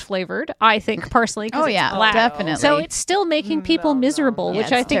licorice flavored. I think personally, 'cause Oh, it's yeah, black. definitely. So it's still making people miserable, no.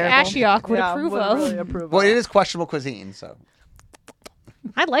 which Yeah, I it's think terrible. Ashiok would Yeah, approve would of. really approve Well, of. it is questionable cuisine, so.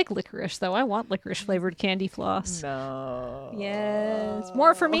 I like licorice though. I want licorice flavored candy floss. No. Yes,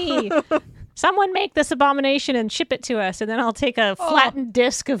 more for me. Someone make this abomination and ship it to us, and then I'll take a flattened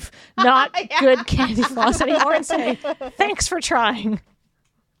disc of not good candy floss anymore and say, thanks for trying.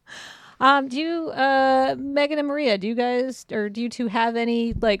 Do you, Megan and Maria, do you two have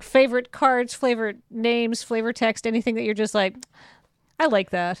any like favorite cards, favorite names, flavor text, anything that you're just like, I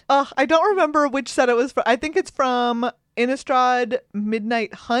like that? I don't remember which set it was from. I think it's from Innistrad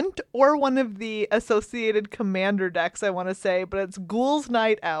Midnight Hunt or one of the associated commander decks, I want to say, but it's Ghoul's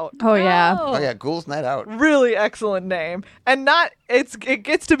Night Out. oh yeah. Oh, yeah, Ghoul's Night Out. Really excellent name. And it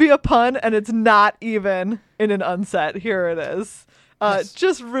gets to be a pun, and it's not even in an unset. Here it is.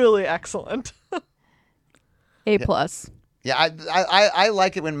 Just really excellent. A plus. Yeah, I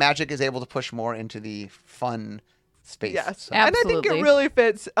like it when Magic is able to push more into the fun space. Yes. So. And I think Absolutely. it really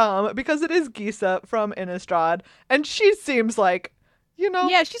fits because it is Gisa from Innistrad, and she seems like,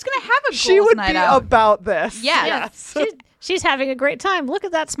 Yeah, she's gonna have a she Ghouls would night be out. about this. Yes. She's having a great time. Look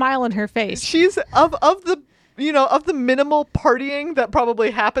at that smile on her face. She's of the of the minimal partying that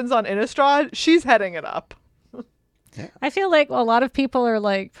probably happens on Innistrad, she's heading it up. I feel like a lot of people are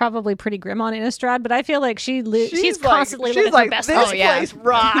like probably pretty grim on Innistrad, but I feel like she's like, constantly she's living like, her best this life. Oh, yeah. place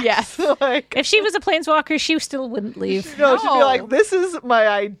rocks. Yes. Like, If she was a planeswalker, she still wouldn't leave. she'd be No. like, this is my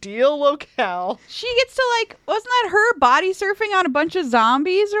ideal locale. She gets to wasn't that her body surfing on a bunch of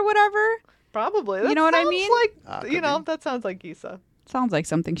zombies or whatever? Probably. You know what I mean? Like, Could be. that sounds like Gisa. Sounds like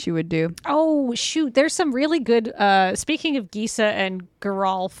something she would do. Oh shoot! There's some really good. Speaking of Gisa and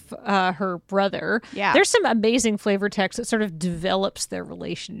Geralf, her brother. Yeah. There's some amazing flavor text that sort of develops their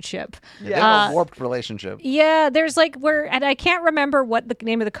relationship. They have a warped relationship. Yeah, there's like and I can't remember what the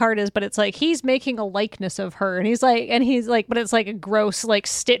name of the card is, but it's like he's making a likeness of her, and he's like, but it's like a gross, like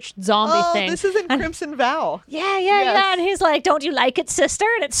stitched zombie Oh, thing. this is in Crimson Vow. Yeah, Yes. and he's like, "Don't you like it, sister?"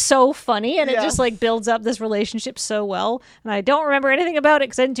 And it's so funny, and it Yes. just like builds up this relationship so well. And I don't remember anything about it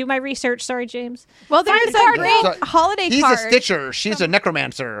because I didn't do my research. Sorry, James. Well, there's the a card. great So, holiday He's card a Stitcher. She's a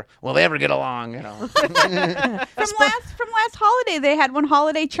Necromancer. Will they ever get along? from last holiday. They had one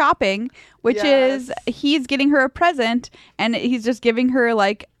holiday chopping, which Yes. is he's getting her a present, and he's just giving her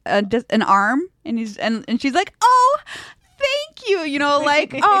like just an arm, and she's like, "Oh, thank you,"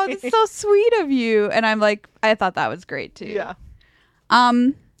 like, "Oh, that's so sweet of you," and I'm like, I thought that was great too. Yeah.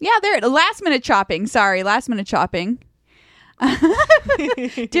 Yeah, there. Last minute chopping.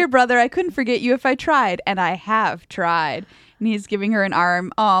 Dear brother, I couldn't forget you if I tried, and I have tried. And he's giving her an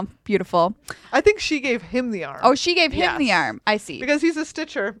arm. Oh, beautiful. I think she gave him the arm. Oh, she gave him Yes. the arm. I see. Because he's a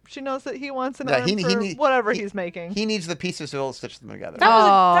stitcher. She knows that he wants an Yeah, arm he- for he need- whatever he- he's making. He needs the pieces to stitch them together.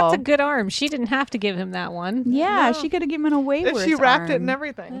 That's a Oh. good arm. She didn't have to give him that one. Yeah, No. she could have given away And worse she wrapped it arm. and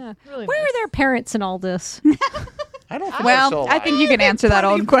everything. Yeah. Really Where nice. are their parents in all this? I don't think they're still Well, I alive. think you can answer that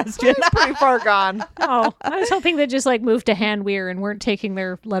own question. Pretty far gone. Oh, I was hoping they just like moved to Handweir and weren't taking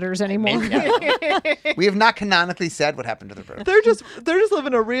their letters anymore. We have not canonically said what happened to the bird. They're just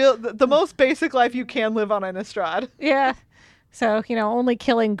living a real the most basic life you can live on Innistrad. Yeah. So, only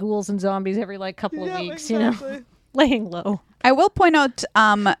killing ghouls and zombies every like couple of Yeah, weeks, exactly. laying low. I will point out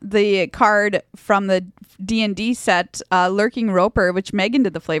the card from the D&D set, Lurking Roper, which Megan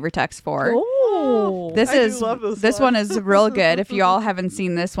did the flavor text for. Oh, I do love this one one. is real good. If you all haven't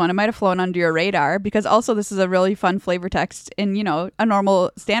seen this one, it might have flown under your radar because also this is a really fun flavor text in, a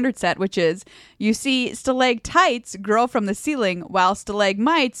normal standard set, which is you see stalactites grow from the ceiling while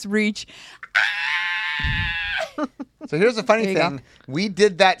stalagmites reach. So here's the funny There you go. thing. We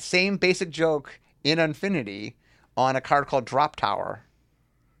did that same basic joke in Infinity on a card called Drop Tower.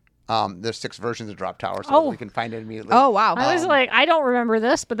 There's 6 versions of Drop Tower, so we can find it immediately. Oh, wow. I was like, I don't remember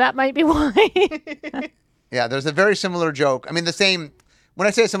this, but that might be why. Yeah, there's a very similar joke. I mean, the same. When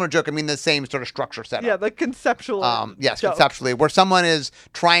I say a similar joke, I mean the same sort of structure setup. Yeah, the conceptual. Yes, joke. conceptually, where someone is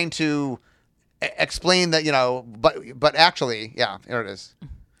trying to explain that, but actually, yeah, here it is.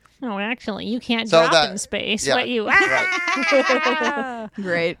 No, actually, you can't So drop that- in space. yeah, What you? right.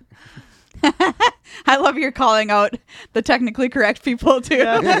 Great. I love you're calling out the technically correct people, too.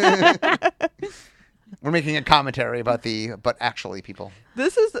 We're making a commentary about but actually people.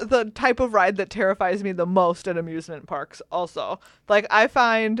 This is the type of ride that terrifies me the most at amusement parks also. Like I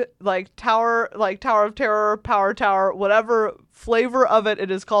find Tower of Terror, Power Tower, whatever flavor of it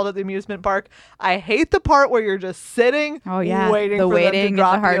is called at the amusement park. I hate the part where you're just sitting Oh, yeah. waiting The for waiting them is to the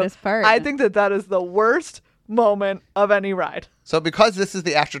drop you. hardest part. I think that is the worst moment of any ride. So because this is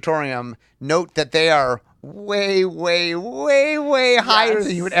the Astrotorium, note that they are way, way, way, way higher Yes.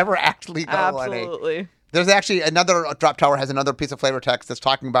 than you would ever actually go on a. Absolutely. There's actually another Drop Tower has another piece of flavor text that's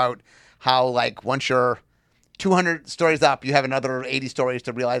talking about how once you're 200 stories up, you have another 80 stories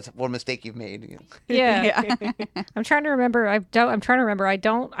to realize what mistake you've made. Yeah. I'm trying to remember. I don't.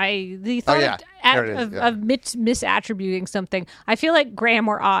 The thought yeah. There it is, of, yeah. of misattributing something. I feel like Graham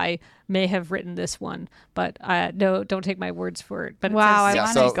or I may have written this one, but no, don't take my words for it. But it Wow,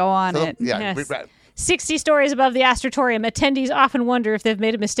 says, I wanna go on it. Yeah, Yes. 60 stories above the Astrotorium, attendees often wonder if they've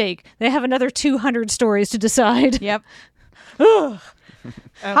made a mistake. They have another 200 stories to decide. Yep. Absolutely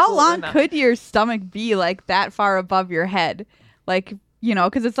How long not. could your stomach be that far above your head?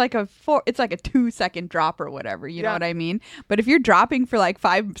 Because it's like a 2-second drop or whatever. You know Yeah. what I mean? But if you're dropping for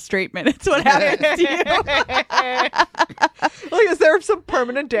 5 straight minutes, what happens to you? Is there some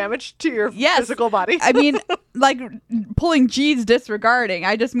permanent damage to your Yes. physical body? I mean, pulling G's disregarding.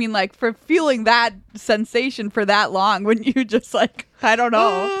 I just mean for feeling that sensation for that long when you just I don't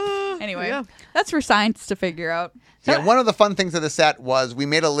know. Anyway, yeah. that's for science to figure out. Yeah, one of the fun things of the set was we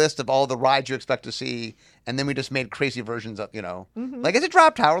made a list of all the rides you expect to see, and then we just made crazy versions of, like it's a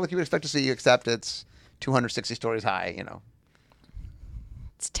Drop Tower, like you would expect to see, except it's 260 stories high,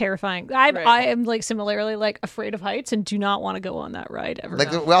 It's terrifying. Right. I am similarly afraid of heights and do not want to go on that ride ever.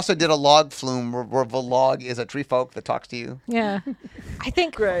 We also did a log flume where the log is a tree folk that talks to you. Yeah. I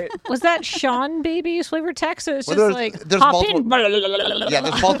think Great. was that Sean Baby's flavor text? So it's Well, just there's hop multiple- in. Yeah,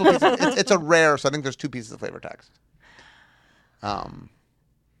 there's multiple pieces. It's a rare, so I think there's 2 pieces of flavor text.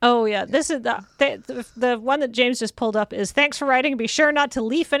 Oh yeah, this is the one that James just pulled up is thanks for writing. Be sure not to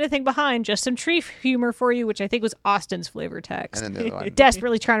leave anything behind. Just some tree humor for you, which I think was Austin's flavor text. And then the other one.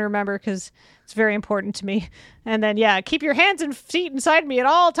 Desperately trying to remember because it's very important to me. And then keep your hands and feet inside me at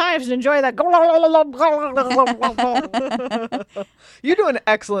all times and enjoy that. You do an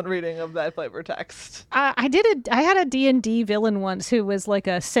excellent reading of that flavor text. I had a D&D villain once who was like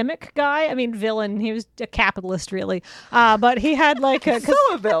a Simic guy. I mean, villain. He was a capitalist, really. But he had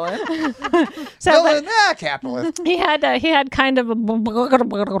So a villain. Villain, capitalist. he had kind of a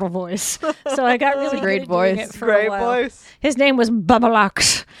voice. So I got really great good at doing voice. it for Great a while. voice. His name was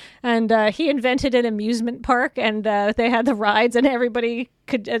Bubalox. And he invented an amusement park, and they had the rides, and everybody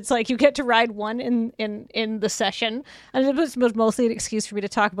could. It's like you get to ride one in the session, and it was mostly an excuse for me to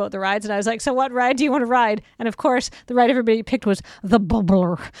talk about the rides. And I was like, "So what ride do you want to ride?" And of course, the ride everybody picked was the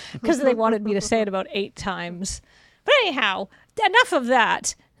Bubbler because they wanted me to say it about 8 times. But anyhow, enough of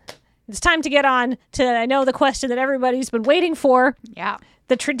that. It's time to get on to I know the question that everybody's been waiting for. Yeah.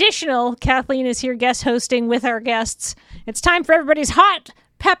 The traditional Kathleen is here guest hosting with our guests. It's time for everybody's hot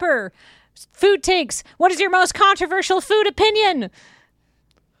pepper food takes. What is your most controversial food opinion?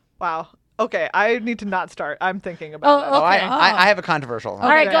 Wow. Okay, I need to not start. I'm thinking about that. Oh, Okay. I have a controversial. All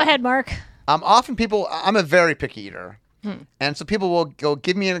right, Okay. go ahead, Mark. Often people, I'm a very picky eater. And so people will go,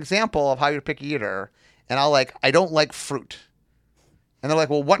 give me an example of how you're a picky eater. And I'll I don't like fruit. And they're like,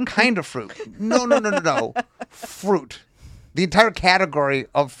 well, what kind of fruit? No. Fruit. The entire category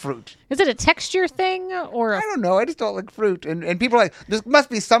of fruit. Is it a texture thing or I don't know. I just don't like fruit. And people are like, there must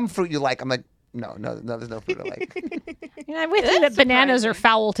be some fruit you like. I'm like, no, there's no fruit I like. I'm with you that bananas are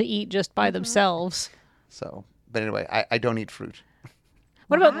foul to eat just by themselves. So, but anyway, I don't eat fruit.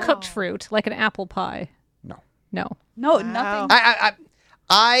 What about cooked fruit, like an apple pie? No. No. No, Wow. nothing.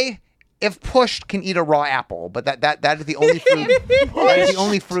 I if pushed can eat a raw apple, but that is the only fruit. That is the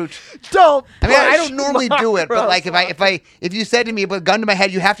only fruit. Don't. I mean, I push don't normally do it, but like if you said to me, "But gun to my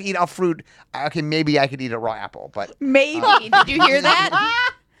head, you have to eat a fruit," okay, maybe I could eat a raw apple, but Maybe. Did you hear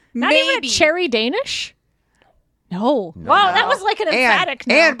that? Not even a cherry Danish? No. Wow, that was like an emphatic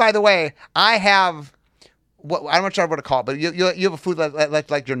no. And by the way, I have. I'm not sure what to call it, but you have a food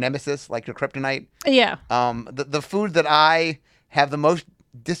like your nemesis, like your kryptonite. Yeah. The food that I have the most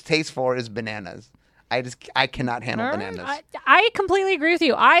distaste for is bananas. I cannot handle All right. bananas. I completely agree with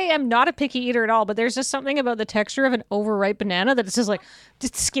you. I am not a picky eater at all, but there's just something about the texture of an overripe banana that it's just like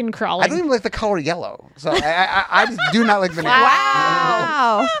just skin crawling. I don't even like the color yellow, so I just do not like bananas.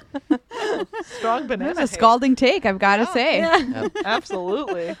 Wow. Strong banana. That's a hate. scalding take, I've got to say. Yeah.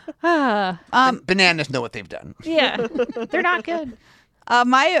 Absolutely. Bananas know what they've done. Yeah. They're not good.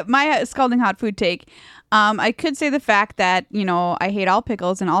 My scalding hot food take. I could say the fact that, I hate all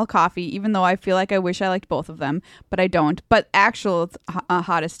pickles and all coffee, even though I feel like I wish I liked both of them, but I don't. But actual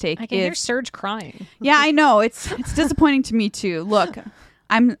hottest take I can hear is, Serge crying. yeah, I know it's disappointing to me too. Look,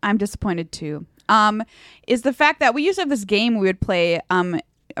 I'm disappointed too. Is the fact that we used to have this game we would play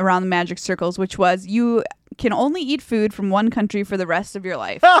around the magic circles, which was you can only eat food from one country for the rest of your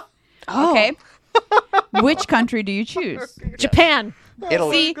life. Okay. Which country do you choose? Japan.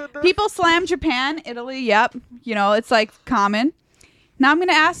 Italy. See, people slam Japan, Italy, yep. It's like common. Now I'm going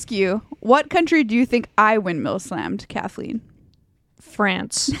to ask you, what country do you think I windmill slammed, Kathleen?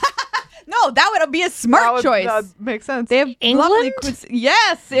 France. No, that would be a smart choice. That makes sense. They have England? lovely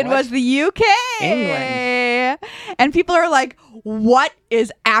yes, it What? was the UK. England. And people are like, what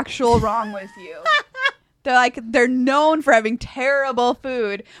is actual wrong with you? They're known for having terrible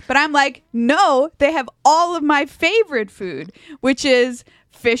food. But I'm like, no, they have all of my favorite food, which is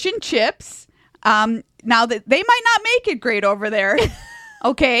fish and chips. Now that they might not make it great over there.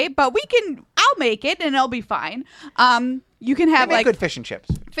 Okay, but I'll make it and it'll be fine. You can have They make like good fish and chips.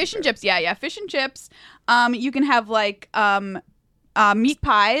 fish and chips. Yeah, fish and chips. You can have like meat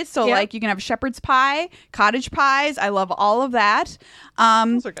pies. So Yeah. like you can have shepherd's pie, cottage pies. I love all of that.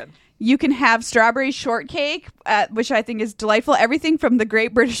 Those are good. You can have strawberry shortcake, which I think is delightful. Everything from the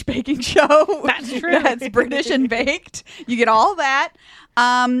Great British Baking Show. That's true. That's British and baked. You get all that.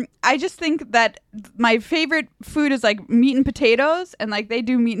 I just think that my favorite food is like meat and potatoes, and like they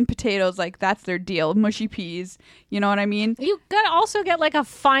do meat and potatoes, like that's their deal. Mushy peas, you know what I mean? You gotta also get like a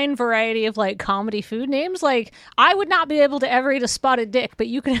fine variety of like comedy food names. Like I would not be able to ever eat a spotted dick, but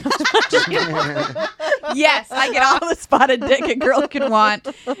you can have as much as you want. Yes, I get all the spotted dick a girl can want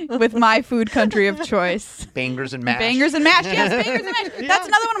with my food country of choice. Bangers and mash. Bangers and mash. Yes, bangers and mash. That's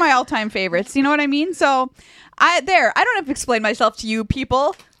another one of my all-time favorites. You know what I mean? So, I don't have to explain myself to you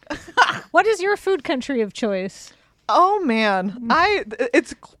people. What is your food country of choice? Oh man,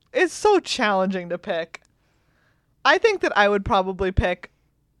 it's so challenging to pick. I think that I would probably pick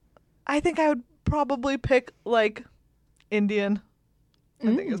like Indian.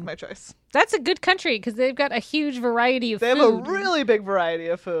 I think is my choice. That's a good country because they've got a huge variety of They have food. a really big variety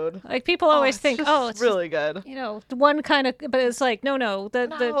of food. Like people always think, it's really good. the one kind of, but it's like no. No,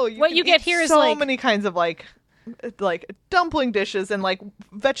 What can you get eat here is so like many kinds of like dumpling dishes and like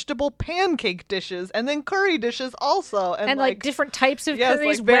vegetable pancake dishes and then curry dishes also and like different types of yes,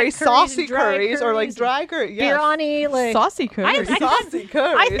 curries, like very wet saucy dry curries or like dry curry. Yes. biryani, like Saucy curry. Saucy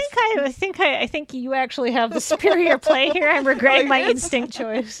curries. I think you actually have the superior play here. I'm regretting my instinct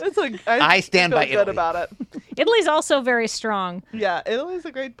choice. It's like I stand feel by good Italy. about it. Italy's also very strong. Yeah, Italy's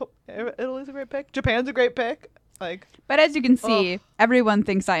a great pick. Japan's a great pick. Like But as you can see, everyone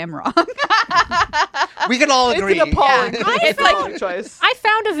thinks I am wrong. We can all agree. it's an appalling, Yeah. it's an appalling choice. I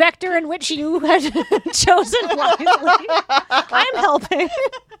found a vector in which you had chosen wisely. I'm helping.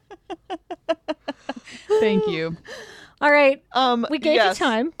 Thank you. All right. We gave yes. you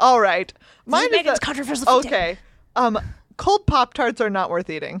time. All right. This is Mine Megan's is controversial food take. okay. Cold Pop-Tarts are not worth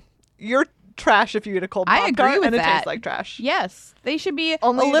eating. You're trash if you eat a cold I Pop-Tart agree with and it that. tastes like trash. Yes, they should be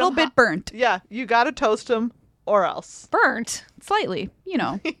Only a you little don't bit ha- burnt. Yeah, you gotta toast them or else. Burnt. Slightly,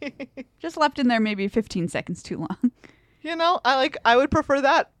 just left in there maybe 15 seconds too long. I would prefer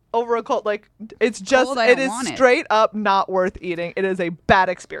that over a cold. Like it's just Cold, I it don't is want it. straight up not worth eating. It is a bad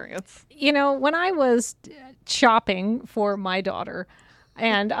experience. When I was shopping for my daughter,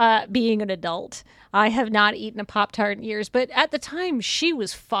 And being an adult, I have not eaten a Pop-Tart in years. But at the time, she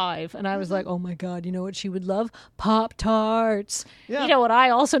was 5. And I was like, oh, my God, you know what she would love? Pop-Tarts. Yeah. You know what I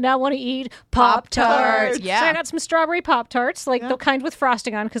also now want to eat? Pop-Tarts. Yeah. So I got some strawberry Pop-Tarts, like the kind with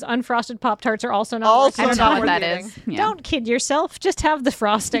frosting on, because unfrosted Pop-Tarts are also not Also I worth don't your know time. what that eating. is. Yeah. Don't kid yourself. Just have the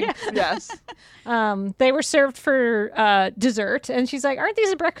frosting. Yes. They were served for dessert, and she's like, "Aren't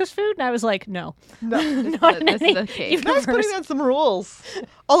these a breakfast food?" And I was like, "No, No. not in this is any a cake. Nice universe." putting in some rules.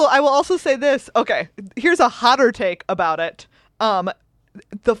 Although I will also say this. Okay, here's a hotter take about it.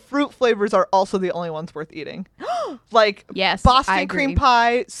 The fruit flavors are also the only ones worth eating. Like Yes, Boston I agree. cream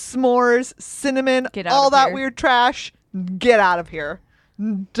pie, s'mores, cinnamon, Get out all of that here. weird trash. Get out of here.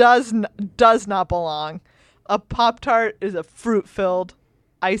 Does not belong. A Pop-Tart is a fruit-filled,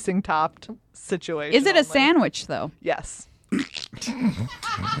 icing-topped situation. Is it a only. sandwich though? Yes.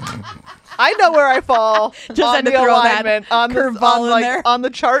 I know where I fall Just on had to the throw that alignment on the curveball in there. on the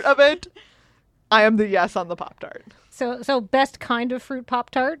chart of it. I am the yes on the Pop-Tart. So best kind of fruit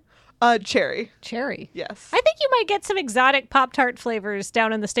Pop-Tart? Cherry. Cherry. Yes. I think you might get some exotic Pop-Tart flavors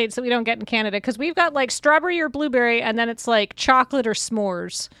down in the States that we don't get in Canada, because we've got like strawberry or blueberry, and then it's like chocolate or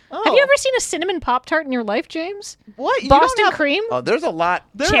s'mores. Have you Oh. ever seen a cinnamon Pop-Tart in your life, James? What? You don't Boston have- cream? Oh, there's a lot.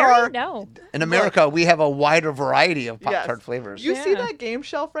 There Cherry? are. No. In America, we have a wider variety of Yes. Pop-Tart flavors. You see Yeah. that game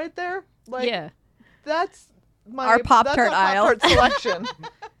shelf right there? Like, Yeah. that's my Our Pop-Tart that's our aisle. Pop-Tart selection.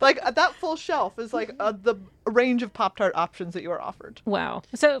 Like that full shelf is like the range of Pop-Tart options that you are offered. Wow.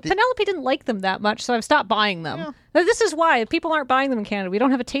 So Penelope didn't like them that much, so I've stopped buying them. Yeah. Now, this is why people aren't buying them in Canada. We don't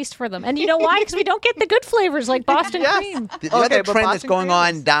have a taste for them. And you know why? Because we don't get the good flavors like Boston Yes. cream. The Okay, other but trend that's Boston going cream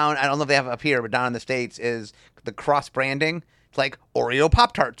on is- down, I don't know if they have it up here, but down in the States is the cross-branding. It's like Oreo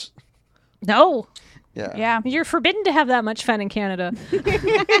Pop-Tarts. No. Yeah. Yeah. You're forbidden to have that much fun in Canada.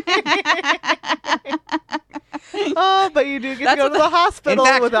 Oh, but you do get to That's go what to the In hospital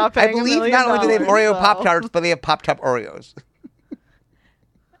fact, without I paying believe $1 million. not only do they have Oreo so- Pop-Tarts, but they have Pop-Top Oreos.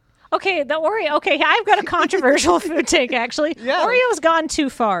 Okay, the Oreo. Okay, I've got a controversial food take, actually. Yeah. Oreo's gone too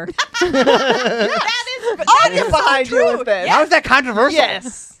far. I'll get behind you with this. How is that controversial?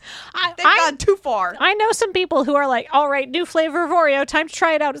 Yes. They've gone too far. I know some people who are like, all right, new flavor of Oreo, time to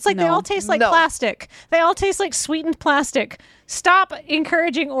try it out. It's like they No. all taste like No. plastic. They all taste like sweetened plastic. Stop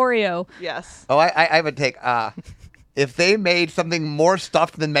encouraging Oreo. Yes. Oh, I would take. If they made something more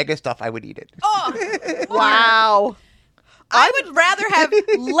stuffed than Mega Stuff, I would eat it. Wow. I would rather have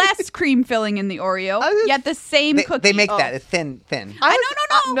less cream filling in the Oreo, was- yet the same They, cookie. they make Oh. that it's thin.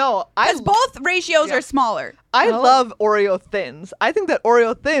 No. because both ratios Yeah. are smaller. I love Oreo Thins. I think that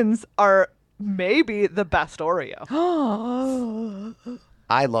Oreo Thins are maybe the best Oreo.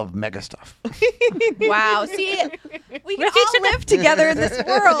 I love Mega Stuff. Wow. See, we can Ready to all live together in this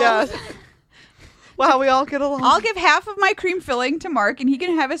world. Yes. Wow, we all get along. I'll give half of my cream filling to Mark, and he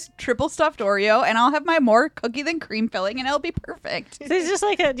can have his triple stuffed Oreo, and I'll have my more cookie than cream filling, and it'll be perfect. So it's just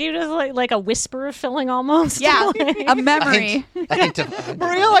like you just like a whisper of filling almost. Yeah, Like- a memory. I hate to-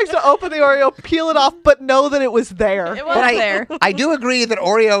 Maria likes to open the Oreo, peel it off, but know that it was there. It was But there. I do agree that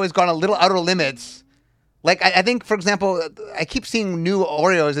Oreo has gone a little outer limits. Like, I think, for example, I keep seeing new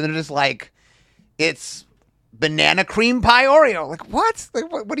Oreos, and they're just like, it's banana cream pie Oreo. Like, what? Like,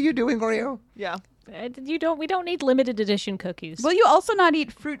 what are you doing, Oreo? Yeah. we don't need limited edition cookies. Will you also not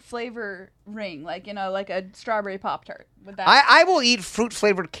eat fruit flavor ring, like like a strawberry Pop Tart? Would that? I will eat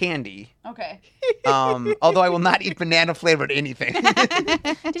fruit-flavored candy, Okay. although I will not eat banana-flavored anything. Did you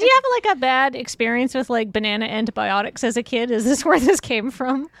have like a bad experience with like banana antibiotics as a kid? Is this where this came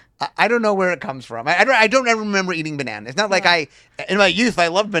from? I don't know where it comes from. I don't ever remember eating banana. It's not like in my youth, I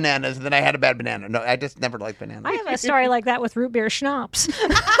loved bananas, and then I had a bad banana. No, I just never liked bananas. I have a story like that with root beer schnapps.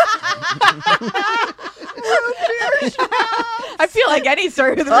 I feel like any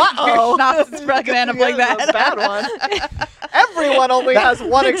sort of schnapps is probably gonna end up like Yeah, that's that. a bad one. Everyone only has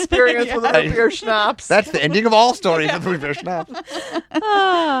one experience with root beer schnapps. That's the ending of all stories with root beer schnapps.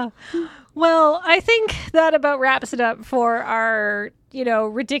 Well, I think that about wraps it up for our,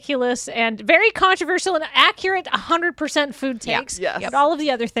 ridiculous and very controversial and accurate 100% food takes. Yes. And all of the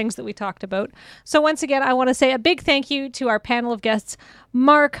other things that we talked about. So once again, I want to say a big thank you to our panel of guests,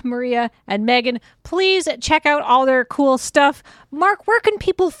 Mark, Maria, and Megan. Please check out all their cool stuff. Mark, where can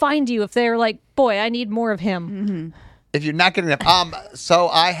people find you if they're like, boy, I need more of him? If you're not getting enough. So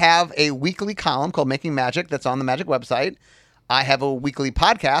I have a weekly column called Making Magic that's on the Magic website. I have a weekly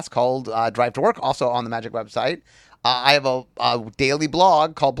podcast called Drive to Work, also on the Magic website. I have a daily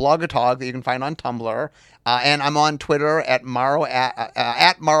blog called Blogatog that you can find on Tumblr. And I'm on Twitter at Morrow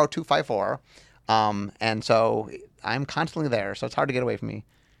at Morrow254. And so I'm constantly there, so it's hard to get away from me.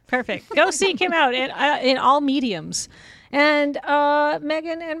 Perfect. Go seek him out in all mediums. And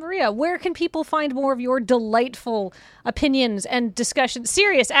Megan and Maria, where can people find more of your delightful opinions and discussions,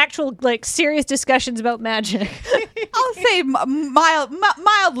 serious discussions about magic? I'll say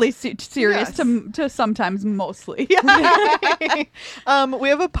mildly serious to sometimes mostly. We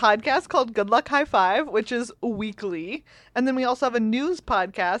have a podcast called Good Luck High Five, which is weekly. And then we also have a news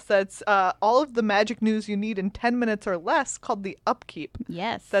podcast that's all of the magic news you need in 10 minutes or less called The Upkeep.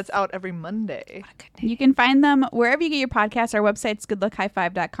 Yes. That's out every Monday. You can find them wherever you get your podcasts. Our website's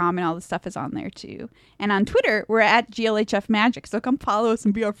goodluckhighfive.com, and all the stuff is on there too. And on Twitter, we're at GLHF Magic, so come follow us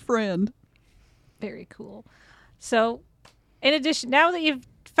and be our friend. Very cool. So, in addition, now that you've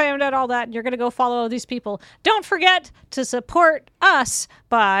found out all that and you're going to go follow these people, don't forget to support us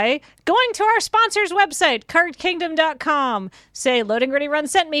by going to our sponsor's website, cardkingdom.com. Say, Loading Ready Run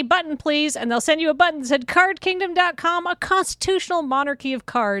sent me, button please, and they'll send you a button that said cardkingdom.com, a constitutional monarchy of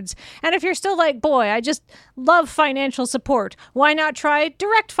cards. And if you're still like, boy, I just love financial support, why not try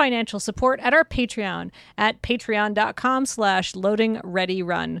direct financial support at our Patreon at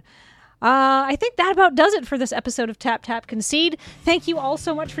patreon.com/loadingreadyrun. I think that about does it for this episode of Tap Tap Concede. Thank you all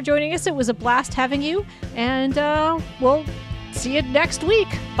so much for joining us. It was a blast having you, and we'll see you next week.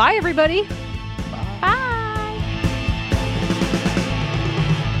 Bye, everybody.